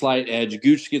gets the slight edge.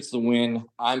 Gooch gets the win.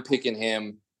 I'm picking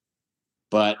him,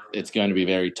 but it's going to be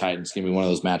very tight. It's going to be one of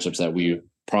those matchups that we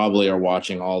probably are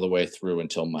watching all the way through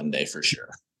until Monday for sure.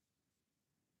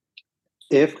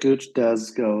 If Gooch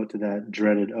does go to that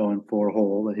dreaded 0-4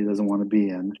 hole that he doesn't want to be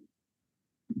in,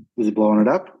 is he blowing it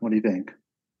up? What do you think?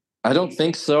 I don't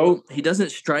think so. He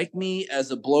doesn't strike me as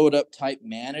a blow it up type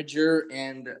manager,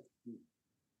 and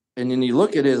then you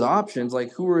look at his options,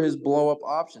 like who are his blow up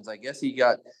options? I guess he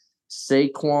got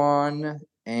Saquon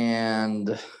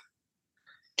and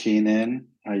Keenan,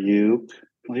 Ayuk.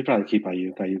 Well, he probably keep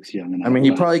Ayuk. Ayuk's young enough. I mean,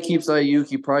 he probably keeps Ayuk.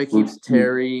 He probably keeps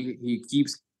Terry. He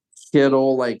keeps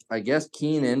Kittle. Like, I guess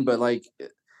Keenan, but like,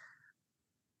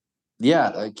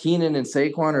 yeah, Keenan and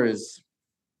Saquon are his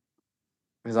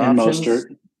and options.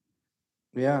 Mostert.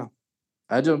 Yeah,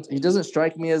 he doesn't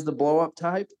strike me as the blow up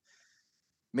type.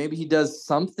 Maybe he does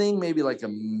something. Maybe like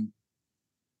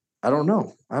I don't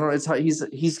know. It's how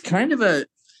he's kind of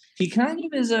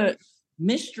is a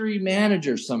mystery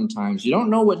manager sometimes. You don't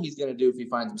know what he's going to do if he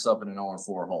finds himself in an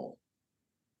 0-4 hole.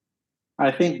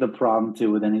 I think the problem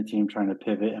too with any team trying to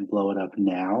pivot and blow it up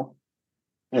now,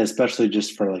 especially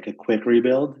just for like a quick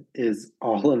rebuild, is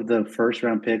all of the first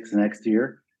round picks next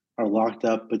year are locked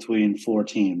up between 4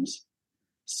 teams.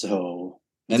 So,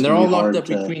 and they're all locked up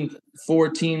between 4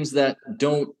 teams that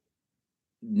don't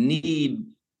need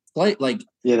play. Like,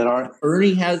 yeah, that are.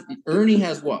 Ernie has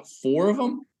what, 4 of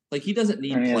them? Like, he doesn't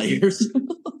need players.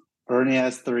 Ernie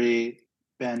has 3.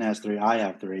 Ben has 3. I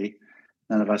have 3.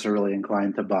 None of us are really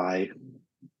inclined to buy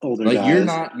older guys.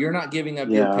 You're not giving up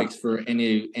your picks for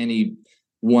any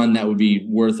one that would be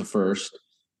worth a first.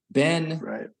 Ben,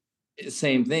 right?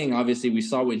 Same thing. Obviously, we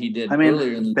saw what he did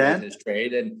earlier in his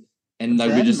trade, and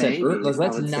like we just said,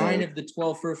 that's 9 of the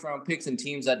 12 first-round picks and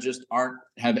teams that just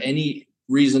have any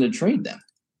reason to trade them.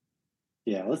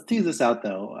 Yeah, let's tease this out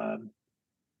though,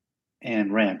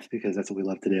 and rant, because that's what we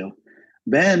love to do.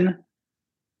 Ben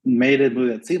made a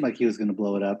move that seemed like he was going to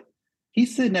blow it up.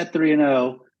 He's sitting at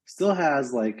 3-0, still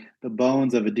has like the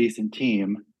bones of a decent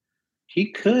team.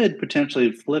 He could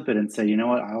potentially flip it and say, you know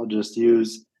what, I'll just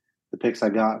use the picks I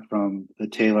got from the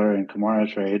Taylor and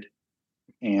Kamara trade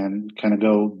and kind of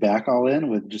go back all in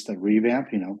with just a revamp,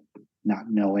 not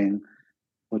knowing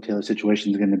what Taylor's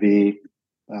situation is going to be.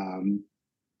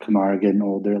 Kamara getting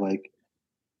older, like,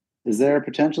 is there a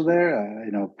potential there?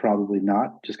 Probably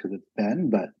not, just because it's Ben.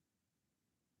 But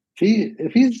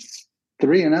if he's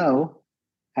 3-0,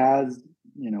 has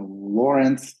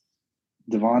Lawrence,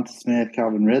 Devonta Smith,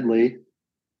 Calvin Ridley,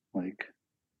 like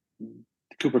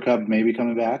Cooper Kupp maybe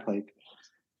coming back, like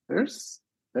there's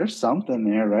something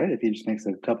there, right? If he just makes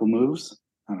a couple moves,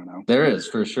 I don't know. There is,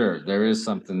 for sure. There is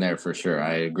something there for sure.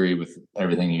 I agree with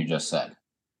everything you just said.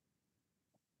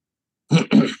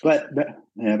 But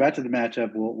back to the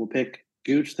matchup. We'll pick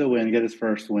Gooch to win, get his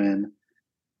first win,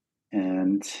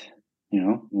 and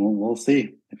we'll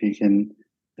see if he can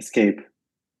escape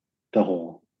the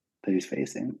hole that he's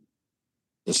facing.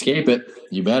 Escape it,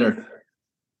 you better.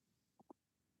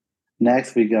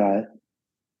 Next, we got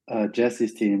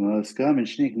Jesse's team, Scum and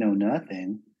Schneek Know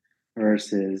Nothing,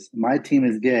 versus My Team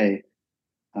is Gay,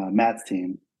 Matt's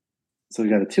team. So we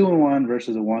got a 2-1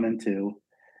 versus a 1-2.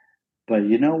 But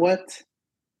you know what?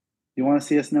 You want to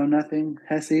see us know nothing,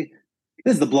 Hesse?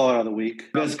 This is the blowout of the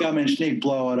week. The Scum and Schneek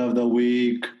blowout of the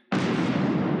week.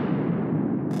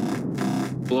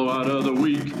 Blowout of the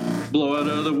week. Blowout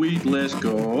of the week. Let's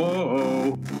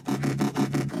go.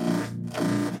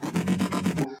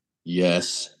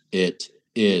 Yes, it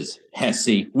is.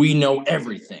 Hesse, we know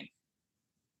everything.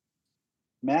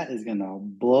 Matt is going to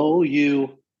blow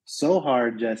you so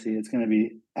hard, Jesse. It's going to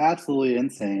be absolutely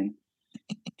insane.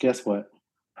 Guess what?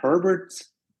 Herbert's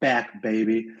back,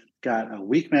 baby. Got a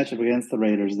weak matchup against the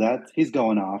Raiders. He's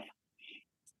going off.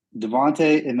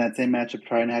 Devontae in that same matchup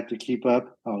trying to have to keep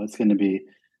up. Oh, it's going to be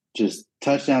just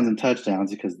touchdowns and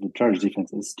touchdowns because the Chargers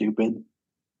defense is stupid.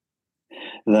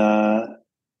 The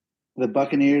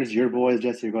Buccaneers, your boys,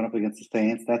 Jesse, you're going up against the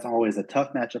Saints. That's always a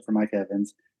tough matchup for Mike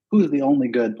Evans, who's the only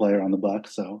good player on the Bucs.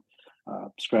 So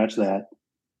scratch that.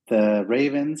 The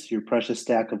Ravens, your precious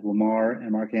stack of Lamar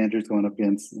and Mark Andrews going up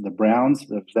against the Browns.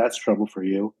 That's trouble for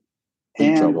you. Big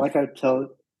and trouble. like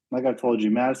I've told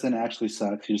you, Madison actually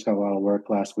sucks. He just got a lot of work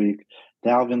last week.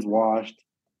 Dalvin's washed.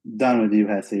 Done with you,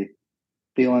 Hesse.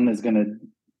 Thielen is going to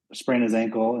sprain his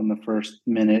ankle in the first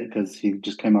minute because he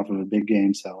just came off of a big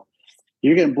game. So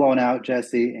you're getting blown out,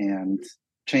 Jesse, and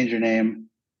change your name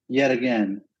yet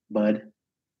again, bud.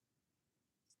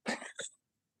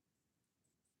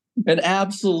 An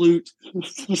absolute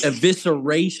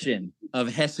evisceration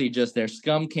of Hesse just there.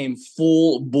 Scum came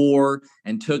full bore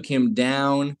and took him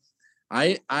down.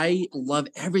 I love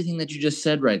everything that you just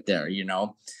said right there. You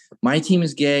know, my team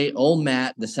is gay. Old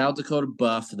Matt, the South Dakota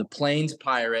Buff, the Plains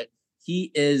Pirate.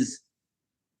 He is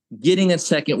getting a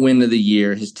second win of the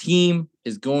year. His team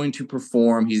is going to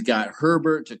perform. He's got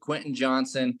Herbert to Quentin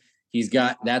Johnson. There's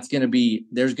going to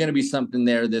be something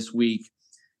there this week.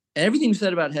 And everything you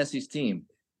said about Hesse's team,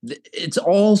 it's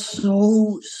all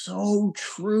so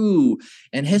true.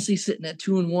 And Hesse sitting at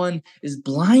 2-1 is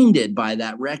blinded by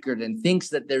that record and thinks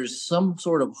that there's some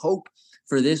sort of hope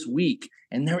for this week.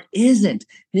 And there isn't.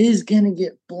 It is going to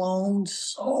get blown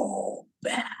so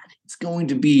bad. It's going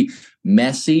to be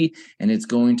messy and it's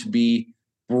going to be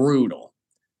brutal.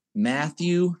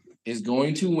 Matthew is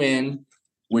going to win,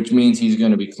 which means he's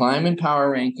going to be climbing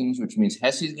power rankings, which means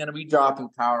Hesse's going to be dropping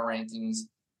power rankings.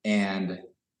 And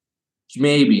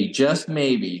maybe, just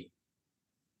maybe.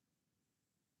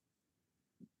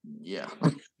 Yeah.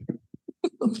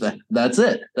 That's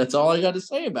it. That's all I got to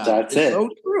say about it. It's so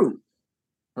true.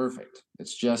 Perfect. It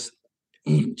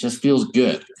just feels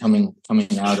good coming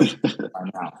out of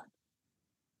my mouth.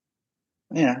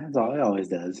 Yeah, that's all it always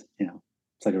does. You know,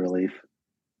 it's like a relief.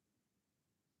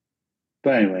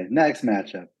 But anyway, next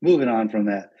matchup. Moving on from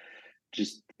that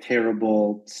just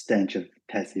terrible stench of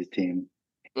Hesse's team.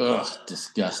 Ugh,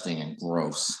 disgusting and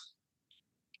gross.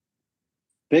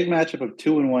 Big matchup of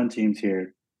 2-1 teams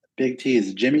here. Big T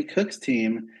is Jimmy Cook's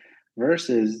team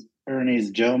versus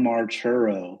Ernie's Joe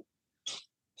Marchuro.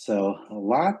 So a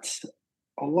lot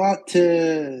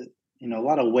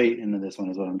of weight into this one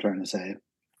is what I'm trying to say.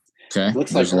 Okay.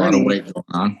 Looks like a lot of weight going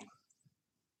on.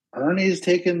 Ernie's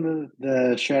taking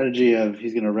the strategy of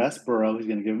he's going to rest Burrow. He's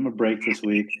going to give him a break this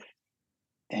week.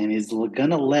 And he's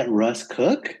going to let Russ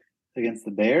cook against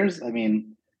the Bears. I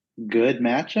mean, good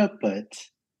matchup, but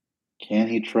can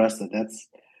he trust it? That's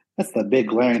the big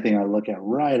glaring thing I look at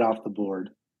right off the board,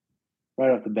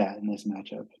 right off the bat in this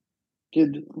matchup.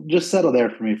 Just settle there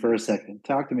for me for a second.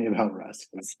 Talk to me about Russ.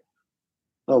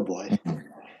 Oh, boy. Let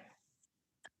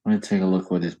me take a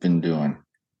look what he's been doing.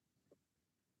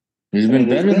 He's been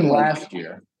better than last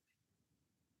year.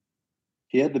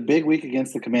 He had the big week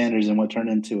against the Commanders in what turned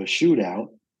into a shootout.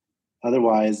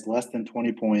 Otherwise, less than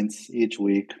 20 points each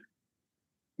week. I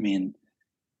mean,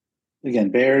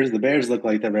 again, the Bears look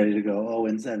like they're ready to go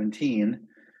 0-17,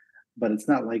 but it's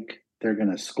not like they're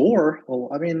going to score. Well,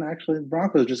 I mean, actually, the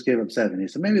Broncos just gave up 70,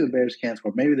 so maybe the Bears can't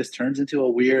score. Maybe this turns into a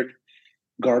weird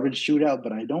garbage shootout,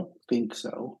 but I don't think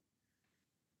so.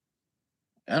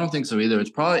 I don't think so either.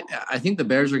 I think the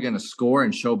Bears are going to score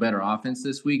and show better offense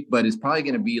this week, but it's probably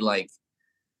going to be like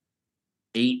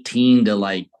 18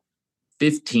 to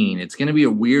 15. It's going to be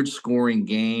a weird scoring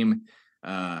game.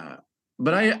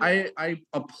 But I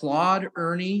applaud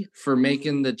Ernie for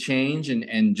making the change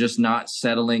and just not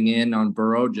settling in on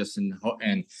Burrow,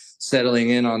 and settling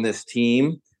in on this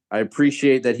team. I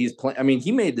appreciate that he's playing. I mean,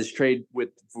 he made this trade with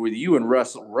you and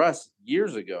Russ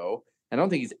years ago. I don't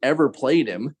think he's ever played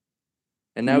him,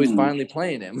 and now he's finally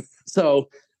playing him. So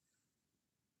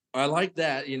I like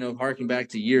that. You know, harking back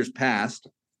to years past.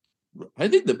 I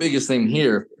think the biggest thing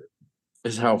here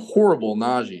is how horrible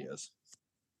Najee is.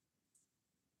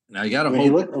 Now you got to hope. He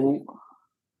looked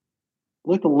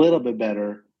a little bit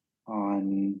better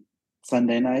on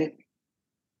Sunday night,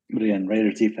 but again,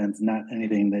 Raiders defense not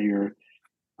anything that you're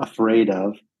afraid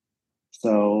of.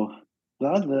 So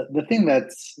the thing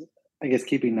that's I guess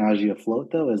keeping Najee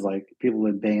afloat though is people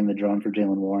have been banging the drum for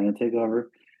Jaylen Warren to take over.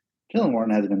 Jaylen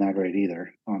Warren hasn't been that great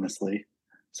either, honestly.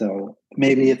 So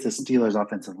maybe it's a Steelers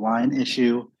offensive line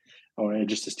issue, or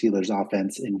just a Steelers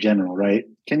offense in general, right?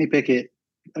 Kenny Pickett,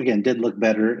 again, did look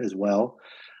better as well.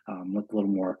 Looked a little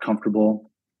more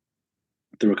comfortable.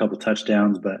 Threw a couple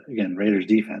touchdowns, but again, Raiders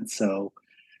defense. So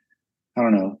I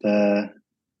don't know.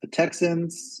 The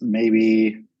Texans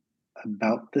maybe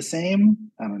about the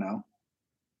same. I don't know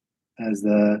as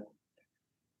the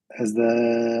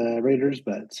Raiders,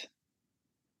 but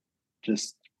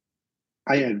just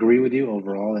I agree with you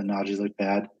overall that Najee's look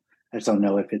bad. I just don't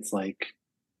know if it's there's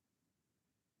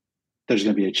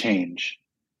going to be a change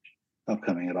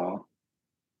upcoming at all.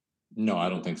 No, I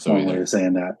don't think so One way either. of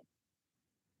saying that.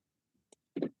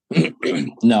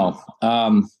 No.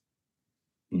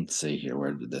 Let's see here.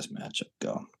 Where did this matchup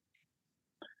go?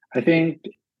 I think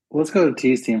let's go to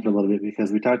T's team for a little bit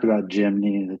because we talked about Jim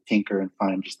needing to tinker and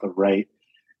find just the right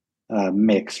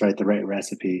mix, right? The right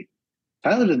recipe.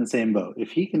 Tyler's in the same boat.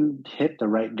 If he can hit the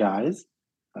right guys,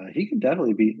 he can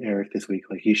definitely beat Eric this week.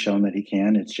 Like he's shown that he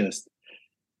can. It's just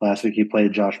last week he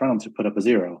played Josh Reynolds who put up a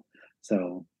 0.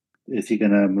 So is he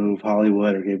going to move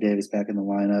Hollywood or Gabe Davis back in the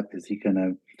lineup? Is he going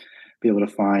to be able to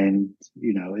find,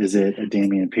 is it a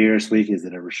Damian Pierce week? Is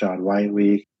it a Rachaad White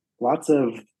week? Lots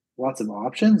of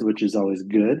options, which is always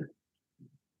good.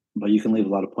 But you can leave a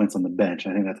lot of points on the bench.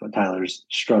 I think that's what Tyler's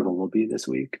struggle will be this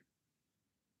week.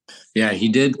 Yeah, he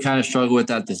did kind of struggle with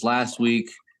that this last week.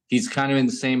 He's kind of in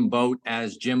the same boat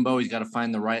as Jimbo. He's got to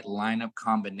find the right lineup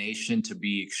combination to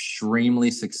be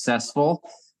extremely successful.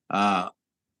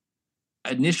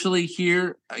 Initially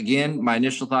here, again, my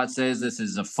initial thought says this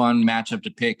is a fun matchup to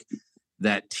pick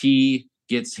that T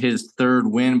gets his third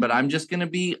win, but I'm just going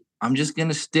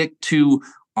to stick to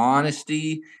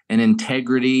honesty and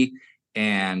integrity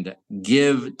and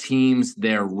give teams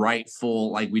their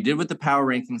rightful, like we did with the power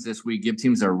rankings this week, give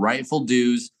teams their rightful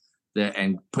dues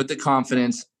and put the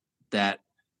confidence that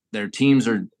their teams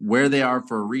are where they are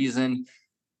for a reason.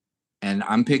 And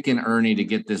I'm picking Ernie to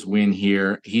get this win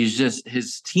here.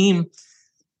 His team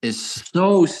is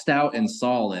so stout and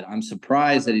solid. I'm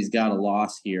surprised that he's got a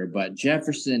loss here, but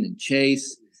Jefferson and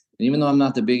Chase, and even though I'm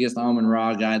not the biggest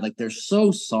Amon-Ra guy, like they're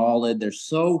so solid.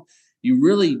 You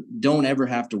really don't ever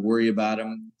have to worry about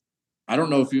him. I don't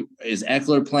know is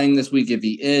Eckler playing this week. If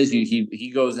he is,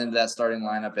 he goes into that starting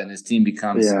lineup and his team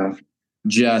becomes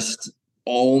just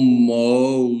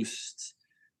almost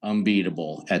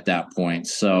unbeatable at that point.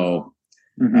 So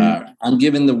I'm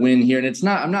giving the win here. And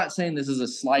I'm not saying this is a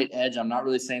slight edge. I'm not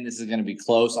really saying this is going to be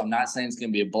close. I'm not saying it's going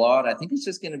to be a blowout. I think it's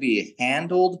just going to be a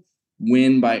handled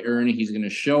win by Ernie. He's going to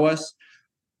show us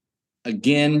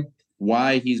again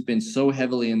why he's been so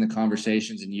heavily in the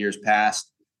conversations in years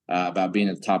past about being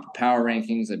at the top of power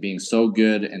rankings and being so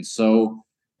good and so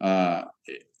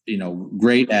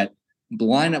great at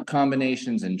lineup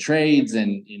combinations and trades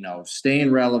and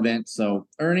staying relevant. So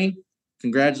Ernie,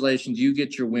 congratulations, you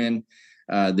get your win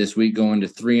this week, going to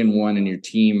 3-1, and your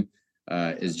team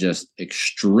is just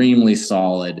extremely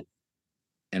solid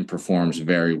and performs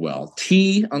very well.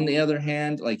 T, on the other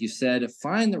hand, like you said,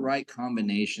 find the right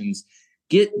combinations.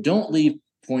 Don't leave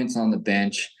points on the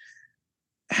bench.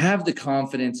 Have the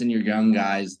confidence in your young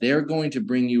guys. They're going to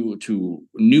bring you to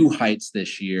new heights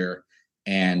this year.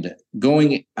 And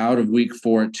going out of week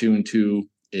 4 at 2-2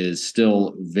 is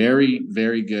still very,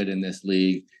 very good in this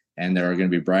league. And there are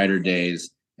going to be brighter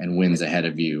days and wins ahead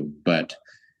of you. But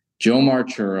Joe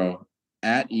Marchuro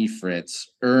at eFritz,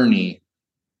 Ernie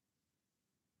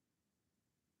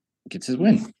gets his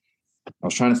win. I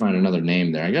was trying to find another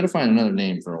name there. I got to find another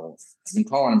name I've been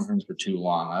calling him for too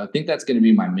long. I think that's going to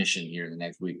be my mission here in the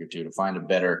next week or two, to find a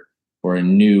better or a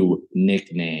new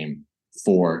nickname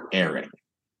for Eric.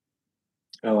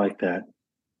 I like that.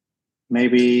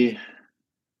 Maybe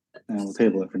we'll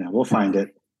table it for now. We'll find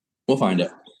it.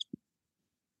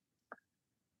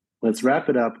 Let's wrap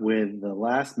it up with the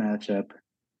last matchup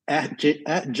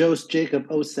at Jost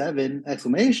Jacob 07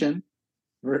 exclamation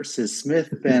versus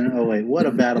Smith Ben 08. What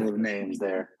a battle of names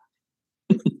there.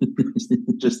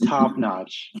 Just top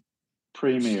notch.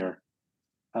 Premier.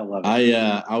 I love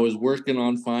it. I was working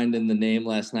on finding the name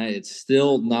last night. It's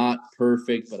still not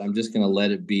perfect, but I'm just going to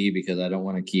let it be because I don't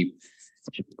want to keep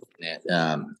it.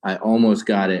 I almost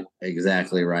got it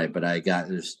exactly right, but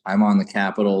I'm on the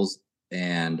Capitals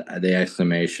and the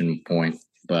exclamation point,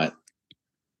 but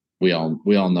we all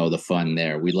know the fun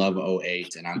there. We love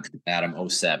 08 and I'm at him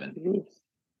 07.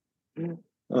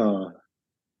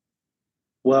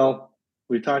 Well,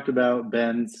 we talked about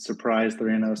Ben's surprise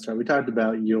 3-0 start. We talked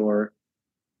about your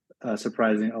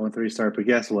surprising 0-3 start, but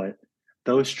guess what?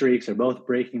 Those streaks are both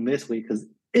breaking this week because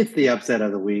it's the upset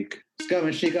of the week. Scum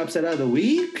and Sneak upset of the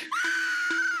week.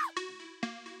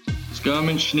 Scum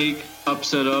and Sneak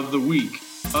upset of the week.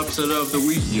 Upset of the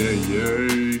week. Yay,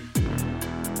 yay.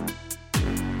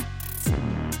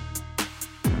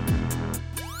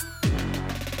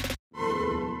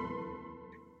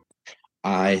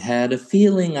 I had a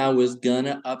feeling I was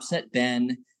gonna upset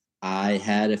Ben. And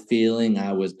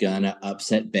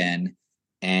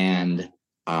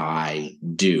I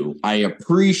do. I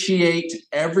appreciate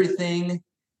everything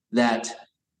that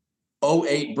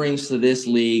 08 brings to this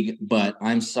league, but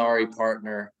I'm sorry,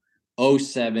 partner.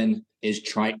 07 is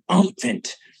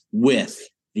triumphant with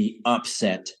the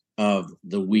upset of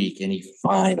the week, and he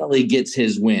finally gets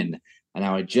his win And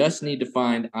now I just need to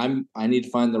find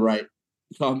the right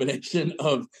combination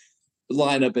of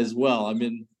lineup as well.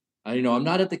 I'm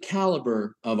not at the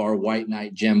caliber of our White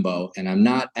Knight Jimbo, and I'm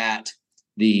not at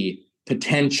the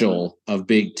potential of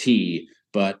Big T,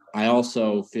 but I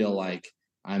also feel like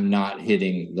I'm not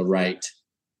hitting the right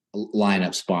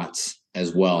lineup spots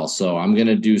as well. So I'm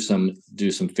gonna do some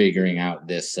figuring out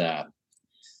this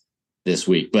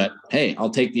week. But hey, I'll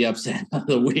take the upset of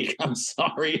the week. I'm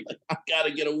sorry, I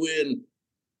gotta get a win.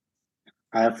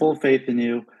 I have full faith in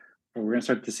you. We're gonna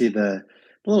start to see the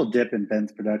little dip in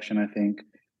Ben's production. I think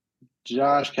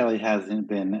Josh Kelly hasn't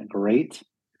been great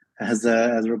as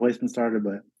a replacement starter,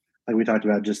 but like we talked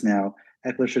about just now,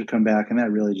 Eckler should come back, and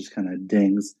that really just kind of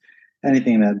dings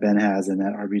anything that Ben has in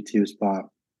that RB2 spot.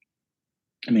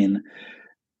 I mean,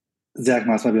 Zach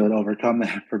Moss might be able to overcome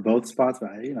that for both spots,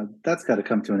 but that's got to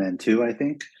come to an end too, I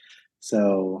think.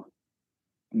 So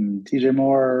DJ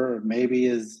Moore maybe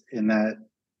is in that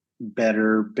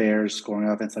better Bears scoring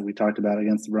offense like we talked about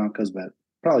against the Broncos, but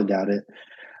probably doubt it.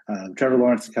 Trevor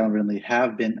Lawrence and Calvin Ridley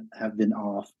have been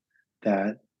off.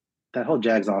 That whole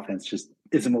Jags offense just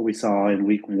isn't what we saw in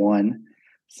week 1.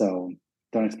 So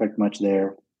don't expect much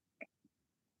there.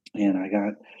 And I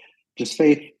got just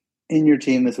faith in your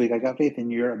team this week. I got faith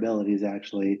in your abilities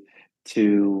actually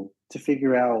to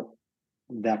figure out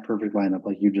that perfect lineup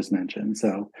like you just mentioned.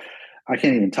 So I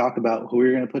can't even talk about who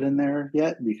you're going to put in there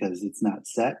yet because it's not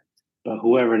set. But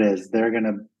whoever it is, they're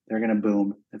gonna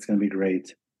boom. It's gonna be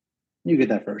great. You get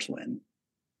that first win.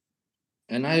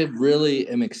 And I really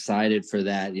am excited for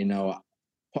that.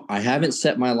 I haven't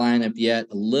set my lineup yet.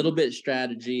 A little bit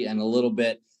strategy and a little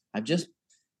bit. I just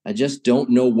don't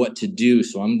know what to do,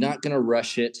 so I'm not gonna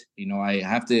rush it. I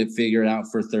have to figure it out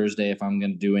for Thursday if I'm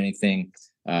gonna do anything.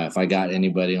 If I got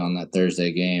anybody on that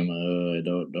Thursday game, I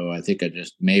don't know. I think I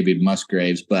just maybe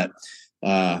Musgraves, but.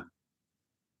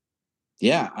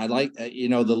 Yeah, I like the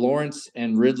Lawrence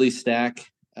and Ridley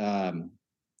stack.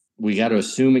 We got to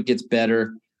assume it gets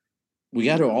better. We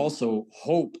got to also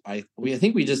hope. I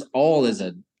think we just all as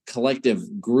a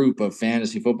collective group of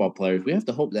fantasy football players, we have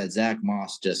to hope that Zach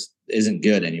Moss just isn't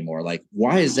good anymore. Like,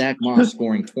 why is Zach Moss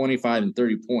scoring 25 and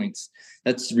 30 points?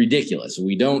 That's ridiculous.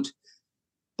 We don't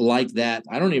like that.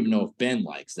 I don't even know if Ben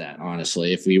likes that,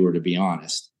 honestly, if we were to be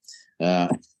honest.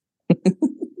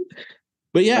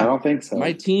 But yeah, I don't think so.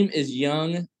 My team is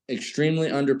young, extremely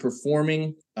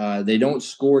underperforming. They don't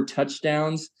score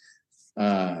touchdowns,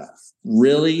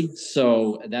 really.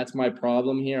 So that's my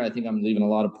problem here. I think I'm leaving a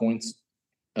lot of points.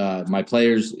 My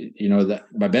players,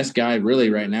 my best guy really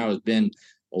right now has been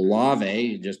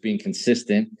Olave, just being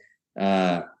consistent.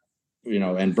 And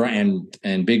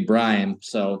Big Brian.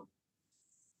 So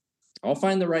I'll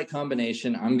find the right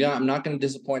combination. I'm not going to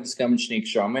disappoint the Scum and Sneak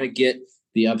show. I'm going to get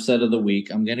the upset of the week.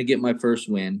 I'm going to get my first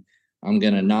win. I'm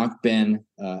going to knock Ben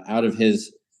out of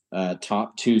his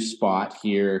top 2 spot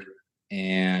here.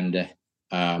 And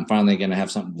I'm finally going to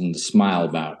have something to smile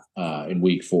about in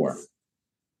week 4.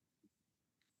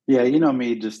 Yeah,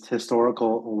 me, just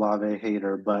historical Olave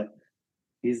hater, but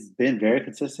he's been very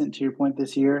consistent to your point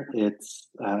this year. It's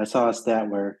I saw a stat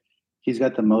where he's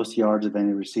got the most yards of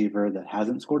any receiver that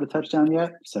hasn't scored a touchdown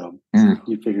yet. So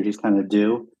you figure he's kind of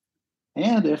due.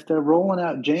 And if they're rolling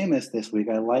out Jameis this week,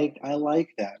 I like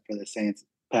that for the Saints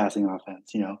passing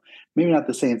offense. Maybe not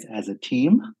the Saints as a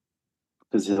team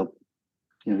because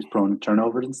he's prone to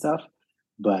turnovers and stuff,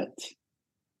 but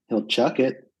he'll chuck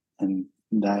it, and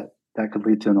that could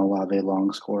lead to an Olave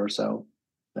long score. So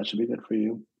that should be good for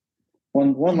you.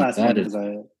 One last one because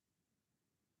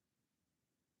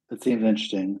it seems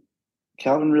interesting.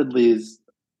 Calvin Ridley's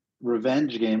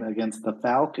revenge game against the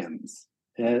Falcons.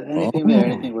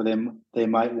 Anything where they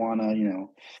might want to,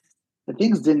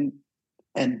 things didn't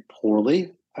end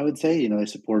poorly, I would say. They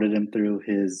supported him through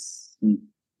his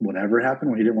whatever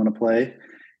happened where he didn't want to play.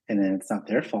 And then it's not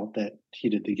their fault that he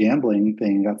did the gambling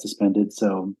thing and got suspended.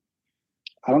 So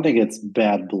I don't think it's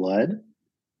bad blood,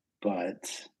 but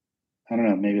I don't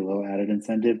know, maybe a little added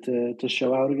incentive to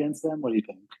show out against them. What do you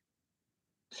think?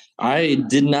 I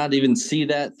did not even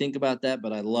think about that,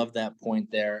 but I love that point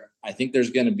there. I think there's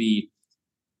going to be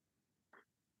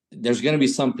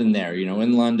something there,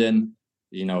 in London,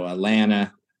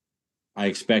 Atlanta. I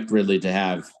expect Ridley to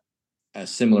have a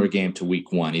similar game to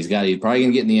week 1. He's probably going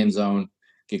to get in the end zone,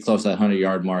 get close to that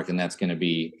 100-yard mark, and that's going to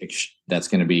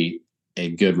be a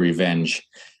good revenge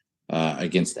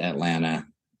against Atlanta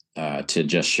to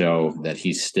just show that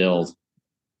he's still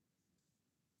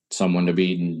someone to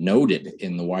be noted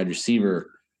in the wide receiver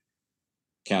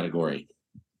category.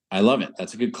 I love it.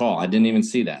 That's a good call. I didn't even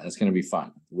see that. That's going to be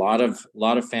fun. A lot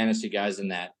of fantasy guys in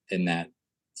that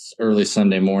early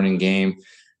Sunday morning game.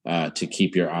 to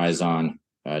keep your eyes on.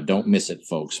 Don't miss it,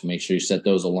 folks. Make sure you set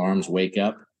those alarms, wake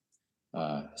up,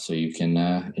 so you can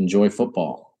enjoy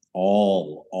football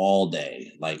all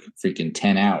day, like freaking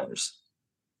 10 hours.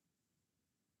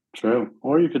 True.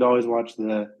 Or you could always watch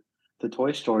the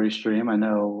Toy Story stream. I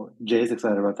know Jay's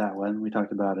excited about that one. We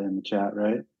talked about it in the chat,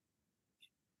 right?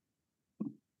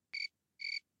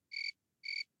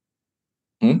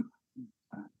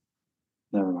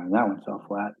 Never mind. That one fell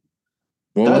flat.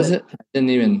 What was it? I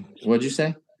didn't even. What'd you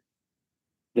say?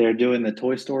 They're doing the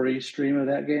Toy Story stream of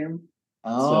that game.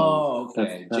 Oh, so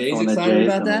okay. That's Jay's excited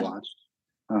about that.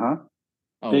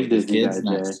 Oh, big Disney guy,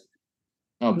 nice. Jay.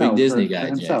 Oh, big Disney guy, for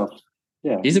himself. Jay.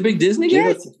 Yeah, he's a big Disney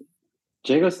guy.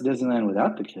 Jay goes to Disneyland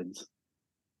without the kids.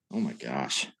 Oh my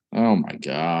gosh.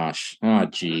 Oh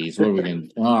geez. What are we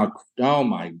gonna? Oh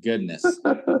my goodness.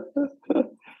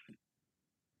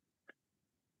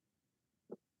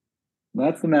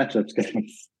 That's the matchups,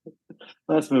 guys.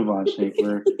 Let's move on, Shake.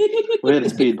 We had a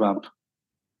speed bump.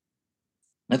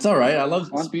 That's all right. I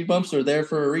love speed bumps are there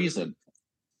for a reason.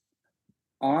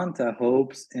 On to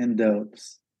hopes and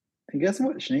dopes. And guess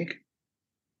what, Shneek?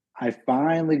 I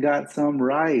finally got some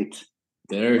right.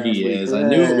 There he is. I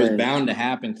knew it was bound to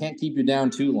happen. Can't keep you down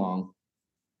too long.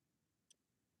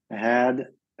 I had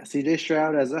CJ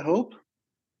Stroud as a hope.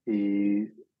 He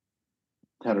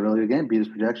had a really good game, beat his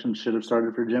projection, should have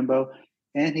started for Jimbo,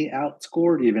 and he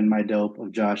outscored even my dope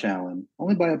of Josh Allen.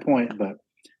 Only by a point, but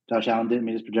Josh Allen didn't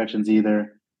meet his projections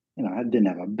either. I didn't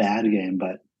have a bad game,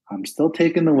 but I'm still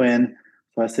taking the win.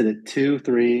 So I sit at 2,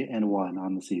 3, and 1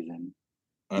 on the season.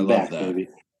 I'm love that. Baby.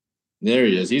 There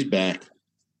he is. He's back.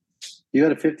 You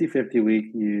had a 50-50 week.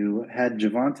 You had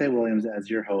Javonte Williams as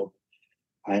your hope.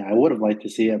 I would have liked to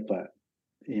see it, but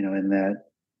in that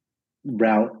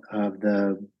route of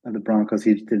the Broncos,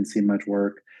 he just didn't see much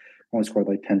work. Only scored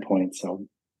like 10 points, so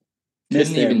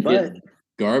couldn't even get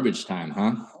garbage time,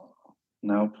 huh?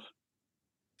 Nope.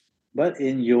 But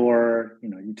in your,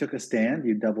 you took a stand.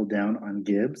 You doubled down on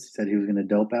Gibbs. Said he was going to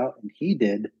dope out, and he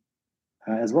did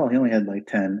as well. He only had like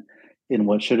 10 in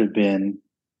what should have been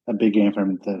a big game for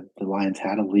him. The Lions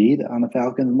had a lead on the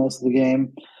Falcons most of the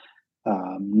game.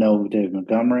 No David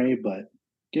Montgomery, but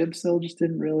Gibbs still just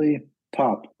didn't really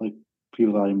pop like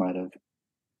people thought he might have.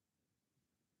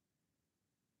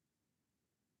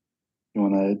 You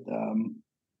want to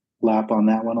lap on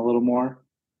that one a little more?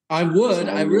 I would.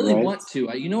 I really want to.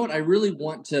 You know what? I really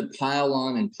want to pile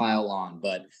on,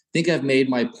 but I think I've made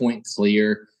my point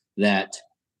clear that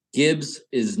Gibbs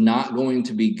is not going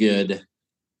to be good,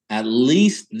 at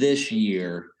least this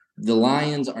year. The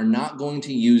Lions are not going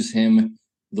to use him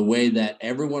the way that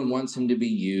everyone wants him to be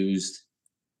used.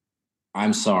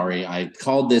 I'm sorry. I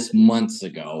called this months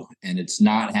ago, and it's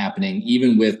not happening,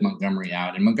 even with Montgomery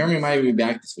out. And Montgomery might be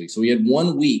back this week. So we had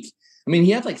 1 week. I mean,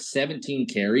 he had like 17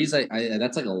 carries.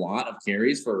 That's like a lot of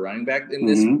carries for a running back in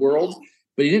this world,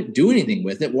 but he didn't do anything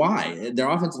with it. Why? Their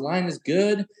offensive line is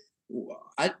good.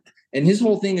 And his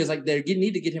whole thing is like they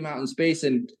need to get him out in space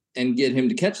and get him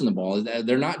to catching the ball.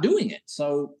 They're not doing it.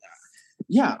 So,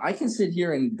 yeah, I can sit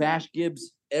here and bash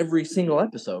Gibbs every single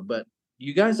episode, but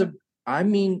you guys have –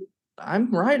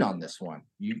 I'm right on this one.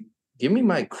 You give me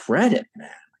my credit, man.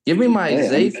 Give me my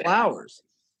Zay Flowers.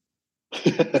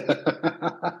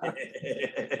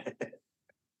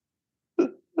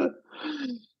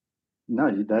 No,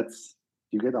 you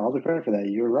get all the credit for that.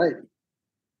 You're right.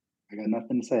 I got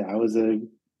nothing to say. I was a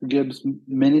Gibbs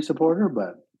mini supporter,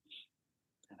 but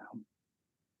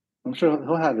I'm sure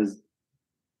he'll have his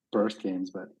burst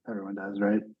games, but everyone does,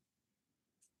 right?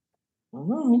 I don't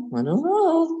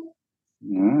know.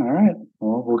 All right.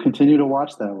 Well, we'll continue to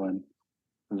watch that one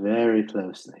very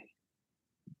closely.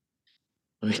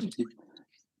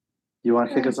 You want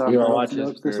to kick us off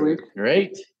this week?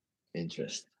 Great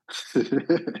interest.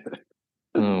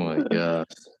 Oh my gosh.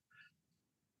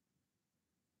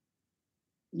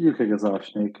 You kick us off,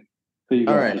 Snake. Who you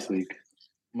got this week?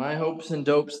 My hopes and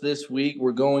dopes this week,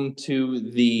 we're going to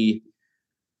the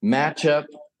matchup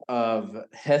of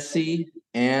Hesse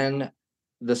and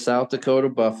the South Dakota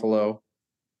Buffalo.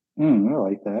 I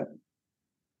like that.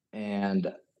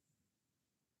 And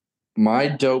my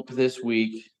dope this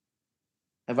week.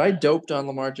 Have I doped on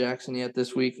Lamar Jackson yet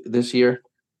this year?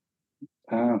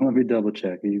 Let me double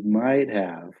check. You might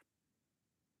have.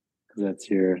 That's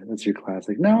your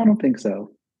classic. No, I don't think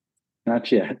so.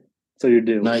 Not yet. So you're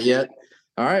due. Not yet.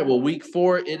 All right. Well, week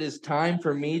 4, it is time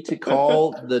for me to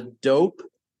call the dope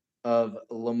of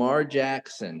Lamar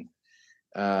Jackson.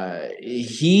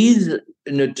 He's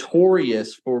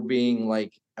notorious for being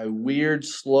like a weird,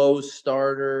 slow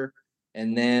starter.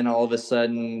 And then all of a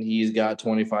sudden he's got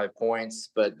 25 points,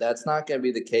 but that's not going to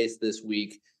be the case this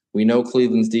week. We know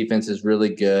Cleveland's defense is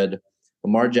really good.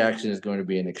 Lamar Jackson is going to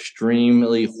be an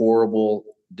extremely horrible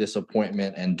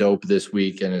disappointment and dope this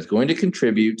week and is going to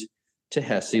contribute to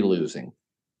Hesse losing.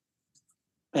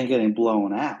 And getting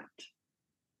blown out.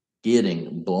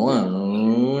 Getting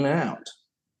blown out.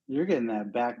 You're getting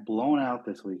that back blown out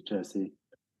this week, Jesse.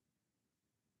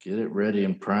 Get it ready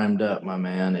and primed up, my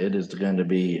man. It is going to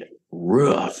be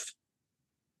rough.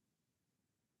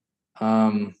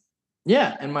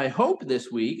 Yeah, and my hope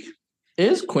this week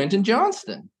is Quentin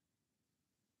Johnston.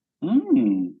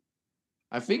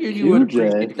 I figured you would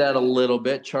appreciate that a little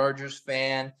bit. Chargers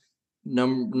fan,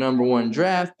 number one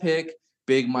draft pick.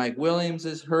 Big Mike Williams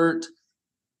is hurt.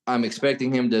 I'm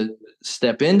expecting him to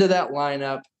step into that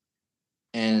lineup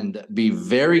and be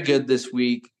very good this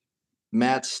week.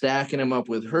 Matt's stacking him up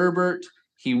with Herbert.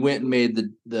 He went and made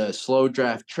the slow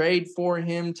draft trade for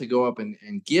him to go up and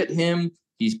get him.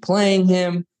 He's playing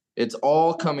him. It's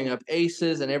all coming up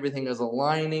aces and everything is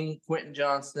aligning. Quentin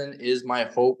Johnston is my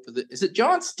hope. Is it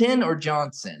Johnston or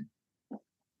Johnson?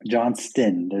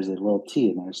 Johnston. There's a little T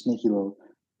in there, sneaky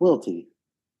little T.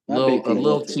 A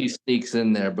little T sneaks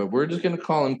in there, but we're just going to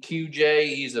call him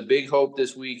QJ. He's a big hope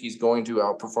this week. He's going to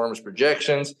outperform his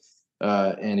projections,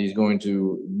 and he's going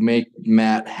to make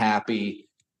Matt happy.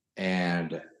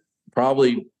 And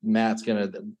probably Matt's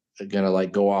gonna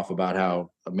like go off about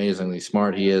how amazingly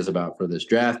smart he is for this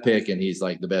draft pick, and he's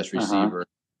like the best receiver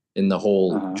in the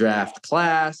whole draft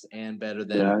class, and better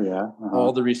than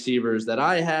all the receivers that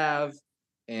I have.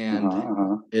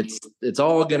 And it's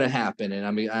all gonna happen,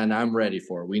 and I'm ready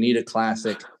for it. We need a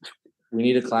classic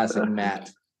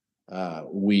Matt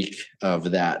week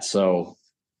of that. So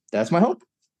that's my hope.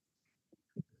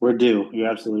 We're due. You're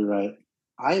absolutely right.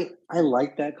 I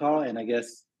like that call, and I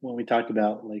guess when we talked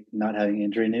about like not having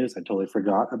injury news, I totally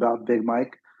forgot about Big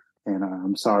Mike. And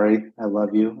I'm sorry. I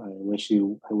love you. I wish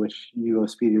you a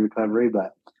speedy recovery.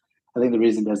 But I think the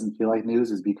reason it doesn't feel like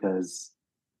news is because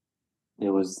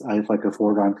I have like a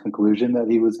foregone conclusion that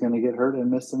he was going to get hurt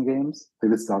and miss some games.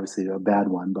 Like, this is obviously a bad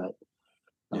one, but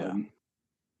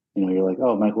you're like,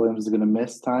 oh, Mike Williams is going to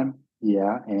miss time.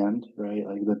 Yeah, and right,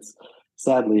 like that's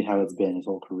sadly how it's been his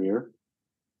whole career.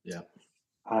 Yeah.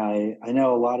 I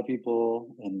know a lot of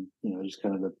people, and just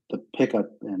kind of the pickup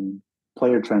and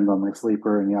player trends on like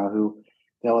Sleeper and Yahoo,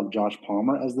 they'll have Josh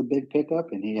Palmer as the big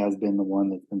pickup, and he has been the one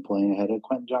that's been playing ahead of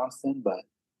Quentin Johnston. But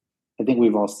I think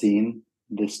we've all seen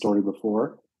this story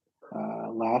before.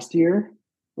 Last year,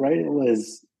 right? It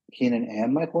was Keenan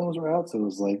and Mike Williams were out, so it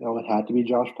was like, oh, it had to be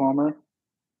Josh Palmer,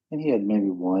 and he had maybe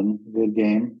one good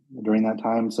game during that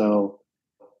time. So,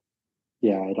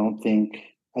 yeah,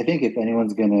 I think if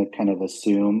anyone's going to kind of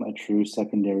assume a true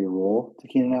secondary role to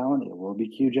Keenan Allen, it will be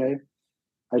QJ.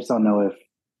 I just don't know if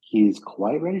he's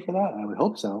quite ready for that. I would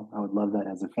hope so. I would love that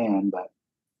as a fan, but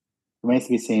remains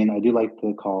to be seen. I do like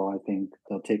the call. I think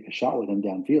they'll take a shot with him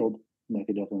downfield. And that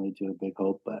could definitely lead to a big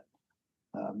hope, but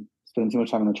spending too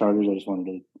much time on the Chargers, I just wanted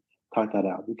to talk that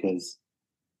out because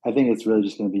I think it's really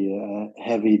just going to be a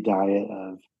heavy diet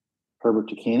of Herbert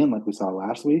to Keenan like we saw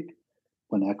last week.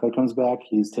 When Eckler comes back,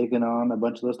 he's taken on a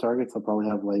bunch of those targets. He'll probably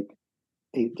have like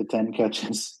 8 to 10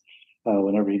 catches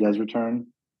whenever he does return.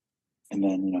 And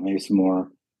then, maybe some more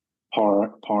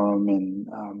Parham and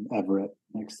Everett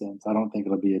makes sense. I don't think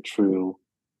it'll be a true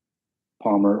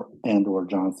Palmer and or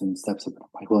Johnson steps up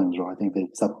Mike Williams role. I think they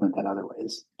supplement that other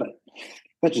ways. But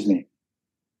that's just me.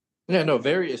 Yeah, no,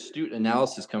 very astute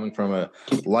analysis coming from a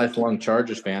lifelong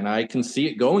Chargers fan. I can see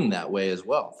it going that way as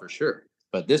well, for sure.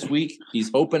 But this week, he's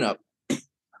hoping up.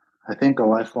 I think a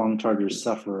lifelong Chargers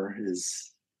sufferer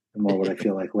is more what I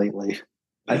feel like lately.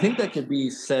 I think that could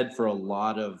be said for a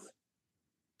lot of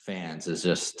fans. Is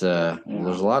just there's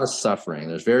a lot of suffering.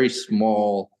 There's very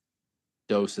small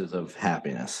doses of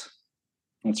happiness.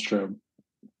 That's true.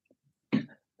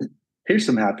 Here's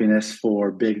some happiness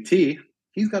for Big T.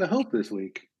 He's got a hope this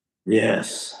week.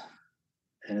 Yes.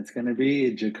 And it's going to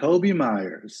be Jakobi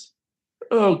Meyers.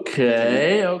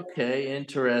 Okay,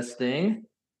 interesting.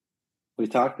 We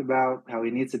talked about how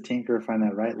he needs to tinker, find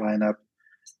that right lineup.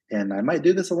 And I might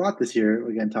do this a lot this year,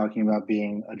 again, talking about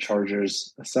being a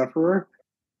Chargers sufferer.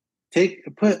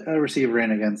 Put a receiver in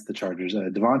against the Chargers.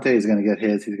 Devontae is going to get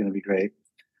his. He's going to be great.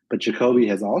 But Jakobi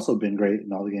has also been great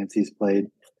in all the games he's played.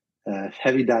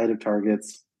 Heavy diet of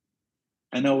targets.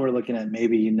 I know we're looking at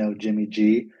maybe, Jimmy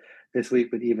G this week,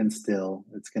 but even still,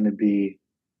 it's going to be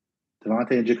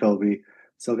Devontae and Jakobi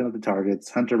soaking up the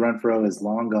targets. Hunter Renfrow is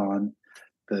long gone.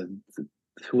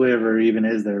 Whoever even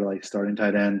is their like starting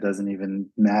tight end doesn't even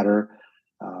matter.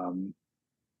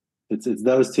 It's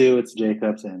those two. It's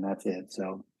Jacobs, and that's it.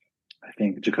 So I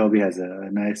think Jakobi has a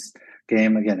nice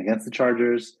game again against the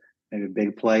Chargers. Maybe a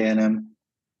big play in him,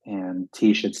 and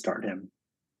T should start him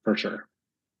for sure.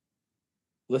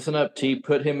 Listen up, T.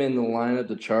 Put him in the lineup.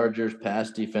 The Chargers'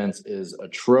 pass defense is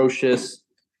atrocious.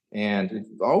 And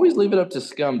always leave it up to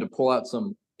Scum to pull out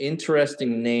some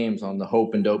interesting names on the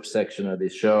Hope and Dope section of the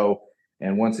show.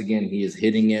 And once again, he is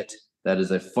hitting it. That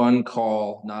is a fun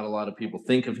call. Not a lot of people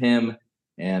think of him.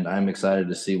 And I'm excited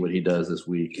to see what he does this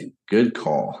week. Good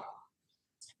call.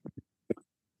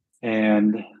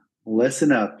 And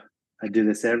listen up. I do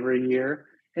this every year.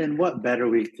 And what better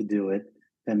week to do it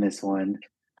than this one?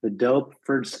 The Dope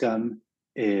for Scum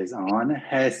is on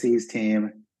Hesse's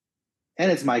team. And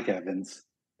it's Mike Evans.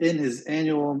 In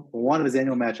one of his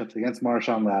annual matchups against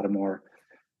Marshawn Lattimore.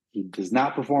 He does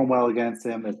not perform well against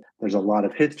him. There's a lot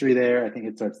of history there. I think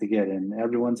it starts to get in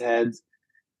everyone's heads.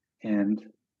 And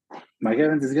Mike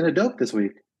Evans is going to dope this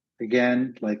week.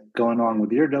 Again, like going on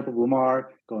with your dope of Lamar,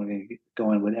 going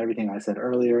with everything I said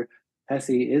earlier.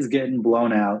 Hesse is getting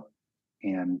blown out,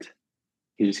 and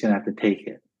he's just going to have to take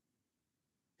it.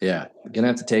 Yeah, going to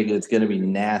have to take it. It's going to be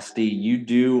nasty. You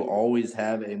do always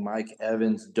have a Mike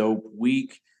Evans dope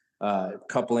week.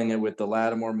 Coupling it with the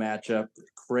Lattimore matchup,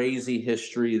 crazy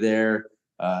history there.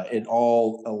 It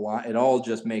all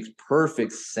just makes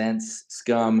perfect sense,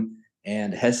 Scum.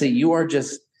 And Hesse, you are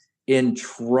just in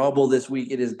trouble this week.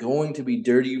 It is going to be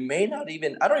dirty. You may not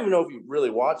even, I don't even know if you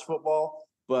really watch football,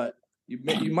 but you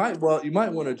might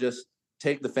want to just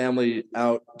take the family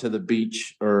out to the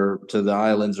beach or to the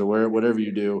islands or whatever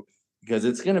you do, because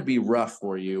it's going to be rough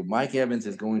for you. Mike Evans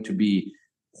is going to be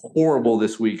horrible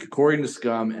this week, according to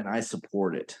Scum, and I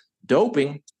support it.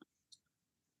 Doping.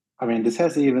 I mean, does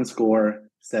Hesse even score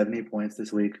 70 points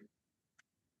this week?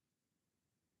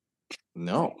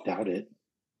 No. Doubt it.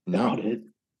 No. Doubt it.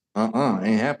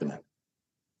 Ain't happening.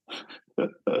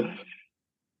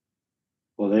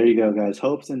 Well, there you go, guys.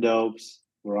 Hopes and dopes.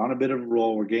 We're on a bit of a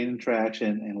roll. We're gaining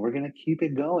traction, and we're going to keep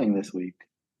it going this week.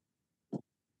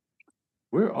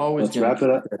 We're always Let's wrap it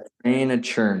up. Train and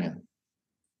churning.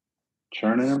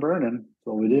 Churning and burning. That's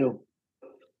what we do.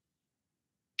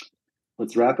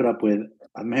 Let's wrap it up with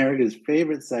America's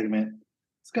favorite segment.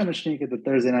 It's going to sneak at the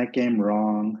Thursday night game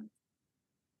wrong.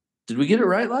 Did we get it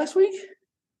right last week?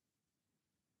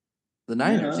 The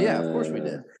Niners. Yeah, of course we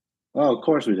did. Oh, of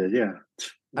course we did. Yeah.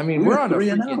 I mean, we're on a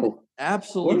 3-0.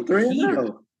 Absolute We're 3-0.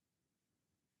 heater.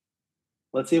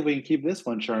 Let's see if we can keep this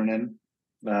one churning.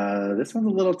 This one's a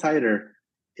little tighter.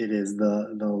 It is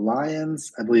the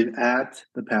Lions, I believe, at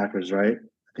the Packers, right?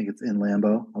 I think it's in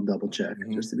Lambeau. I'll double check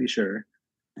just to be sure.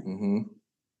 Mm-hmm.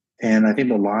 And I think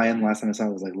the last time I saw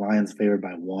it was like Lions favored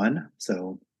by 1.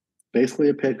 So basically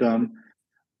a pick 'em.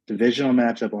 Divisional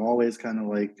matchup, always kind of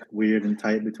like weird and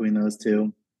tight between those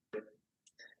two.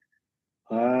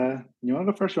 You want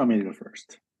to go first or want me to go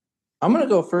first? I'm going to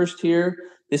go first here.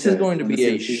 This is going to be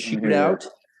a shootout.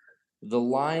 The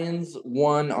Lions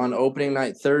won on opening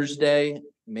night Thursday.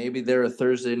 Maybe they're a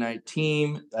Thursday night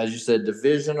team. As you said,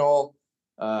 divisional.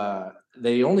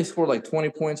 They only scored like 20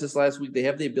 points this last week. They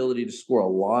have the ability to score a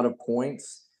lot of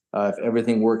points if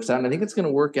everything works out. And I think it's going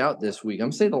to work out this week.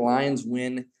 I'm saying the Lions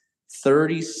win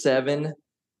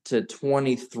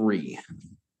 37-23.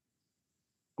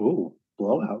 Ooh,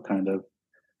 blowout kind of.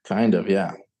 Kind of,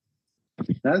 yeah.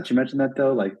 Now that you mentioned that,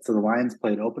 though, so the Lions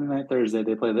played opening night Thursday.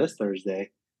 They play this Thursday.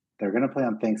 They're going to play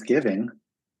on Thanksgiving.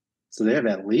 So they have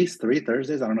at least 3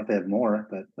 Thursdays. I don't know if they have more,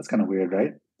 but that's kind of weird,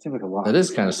 right? Seems like a lot. That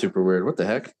is kind of super weird. What the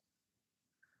heck?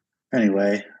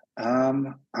 Anyway,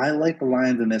 I like the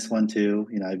Lions in this one, too.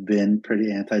 You know, I've been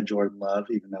pretty anti-Jordan Love,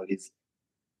 even though he's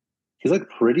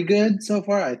looked pretty good so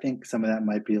far. I think some of that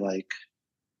might be I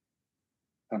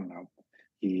don't know.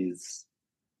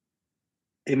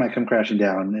 He might come crashing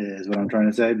down is what I'm trying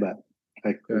to say, but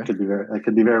I could be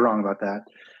very wrong about that.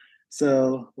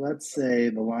 So let's say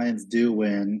the Lions do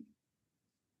win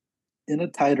in a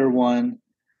tighter one.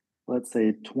 Let's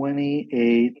say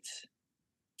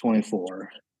 28-24.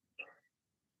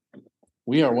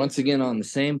 We are once again on the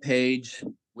same page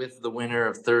with the winner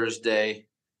of Thursday.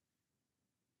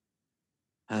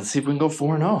 Let's see if we can go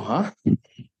 4-0, huh?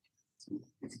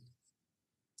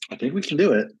 I think we can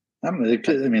do it. I don't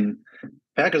know.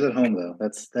 Packers at home though.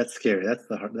 That's scary. That's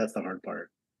the hard part.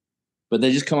 But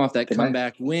they just come off that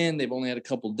comeback win. They've only had a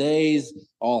couple days,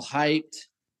 all hyped.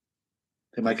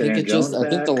 I think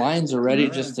the Lions are ready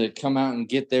just to come out and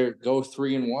go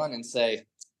 3-1 and say,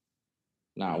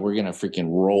 "Nah, we're gonna freaking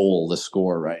roll the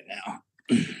score right now."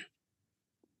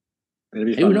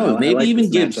 Who knows? Maybe even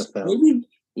Gibbs.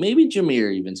 Maybe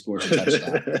Jameer even scores a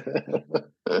touchdown.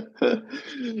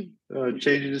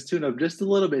 Changing his tune up just a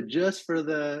little bit, just for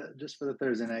the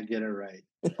Thursday night. Get it right.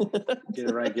 Get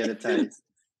it right. Get it tight.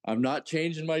 I'm not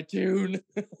changing my tune.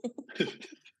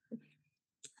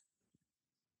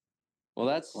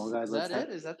 Well, guys, is that it?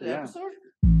 Is that the episode?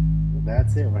 Well,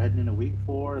 that's it. We're heading into week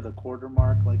 4, the quarter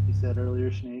mark, like you said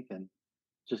earlier, Snake, and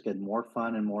just getting more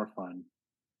fun and more fun.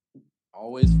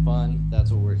 Always fun.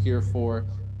 That's what we're here for.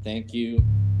 Thank you.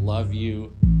 Love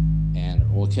you. And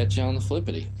we'll catch you on the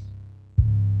flippity.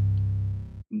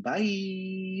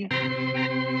 Bye.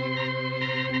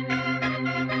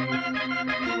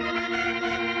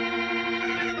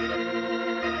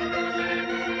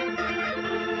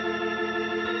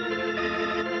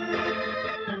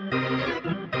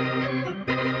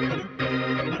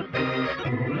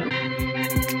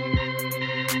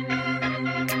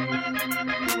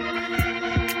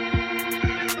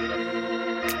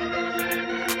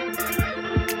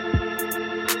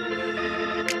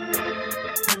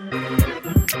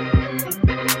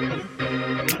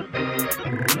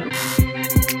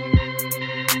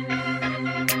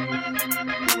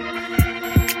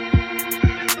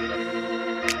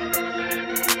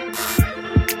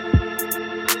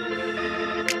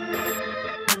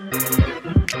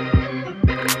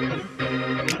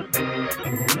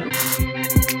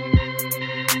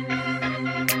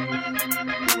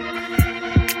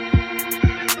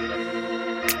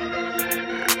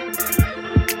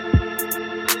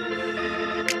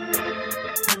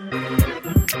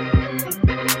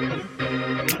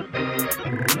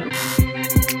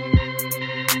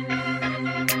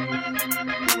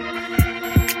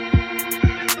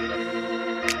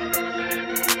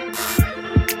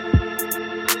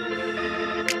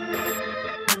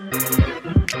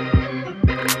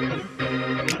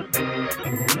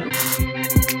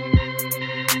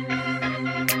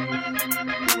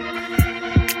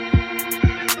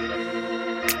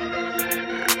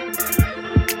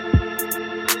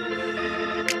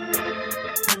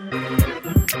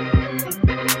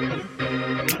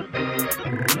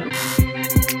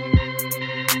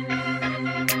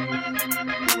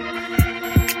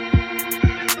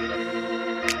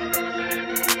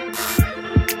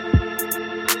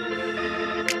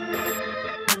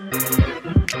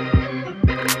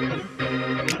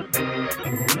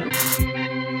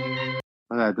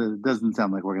 It doesn't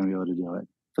sound like we're going to be able to do it,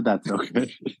 but that's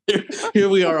okay. Here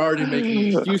we are already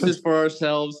making excuses for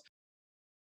ourselves.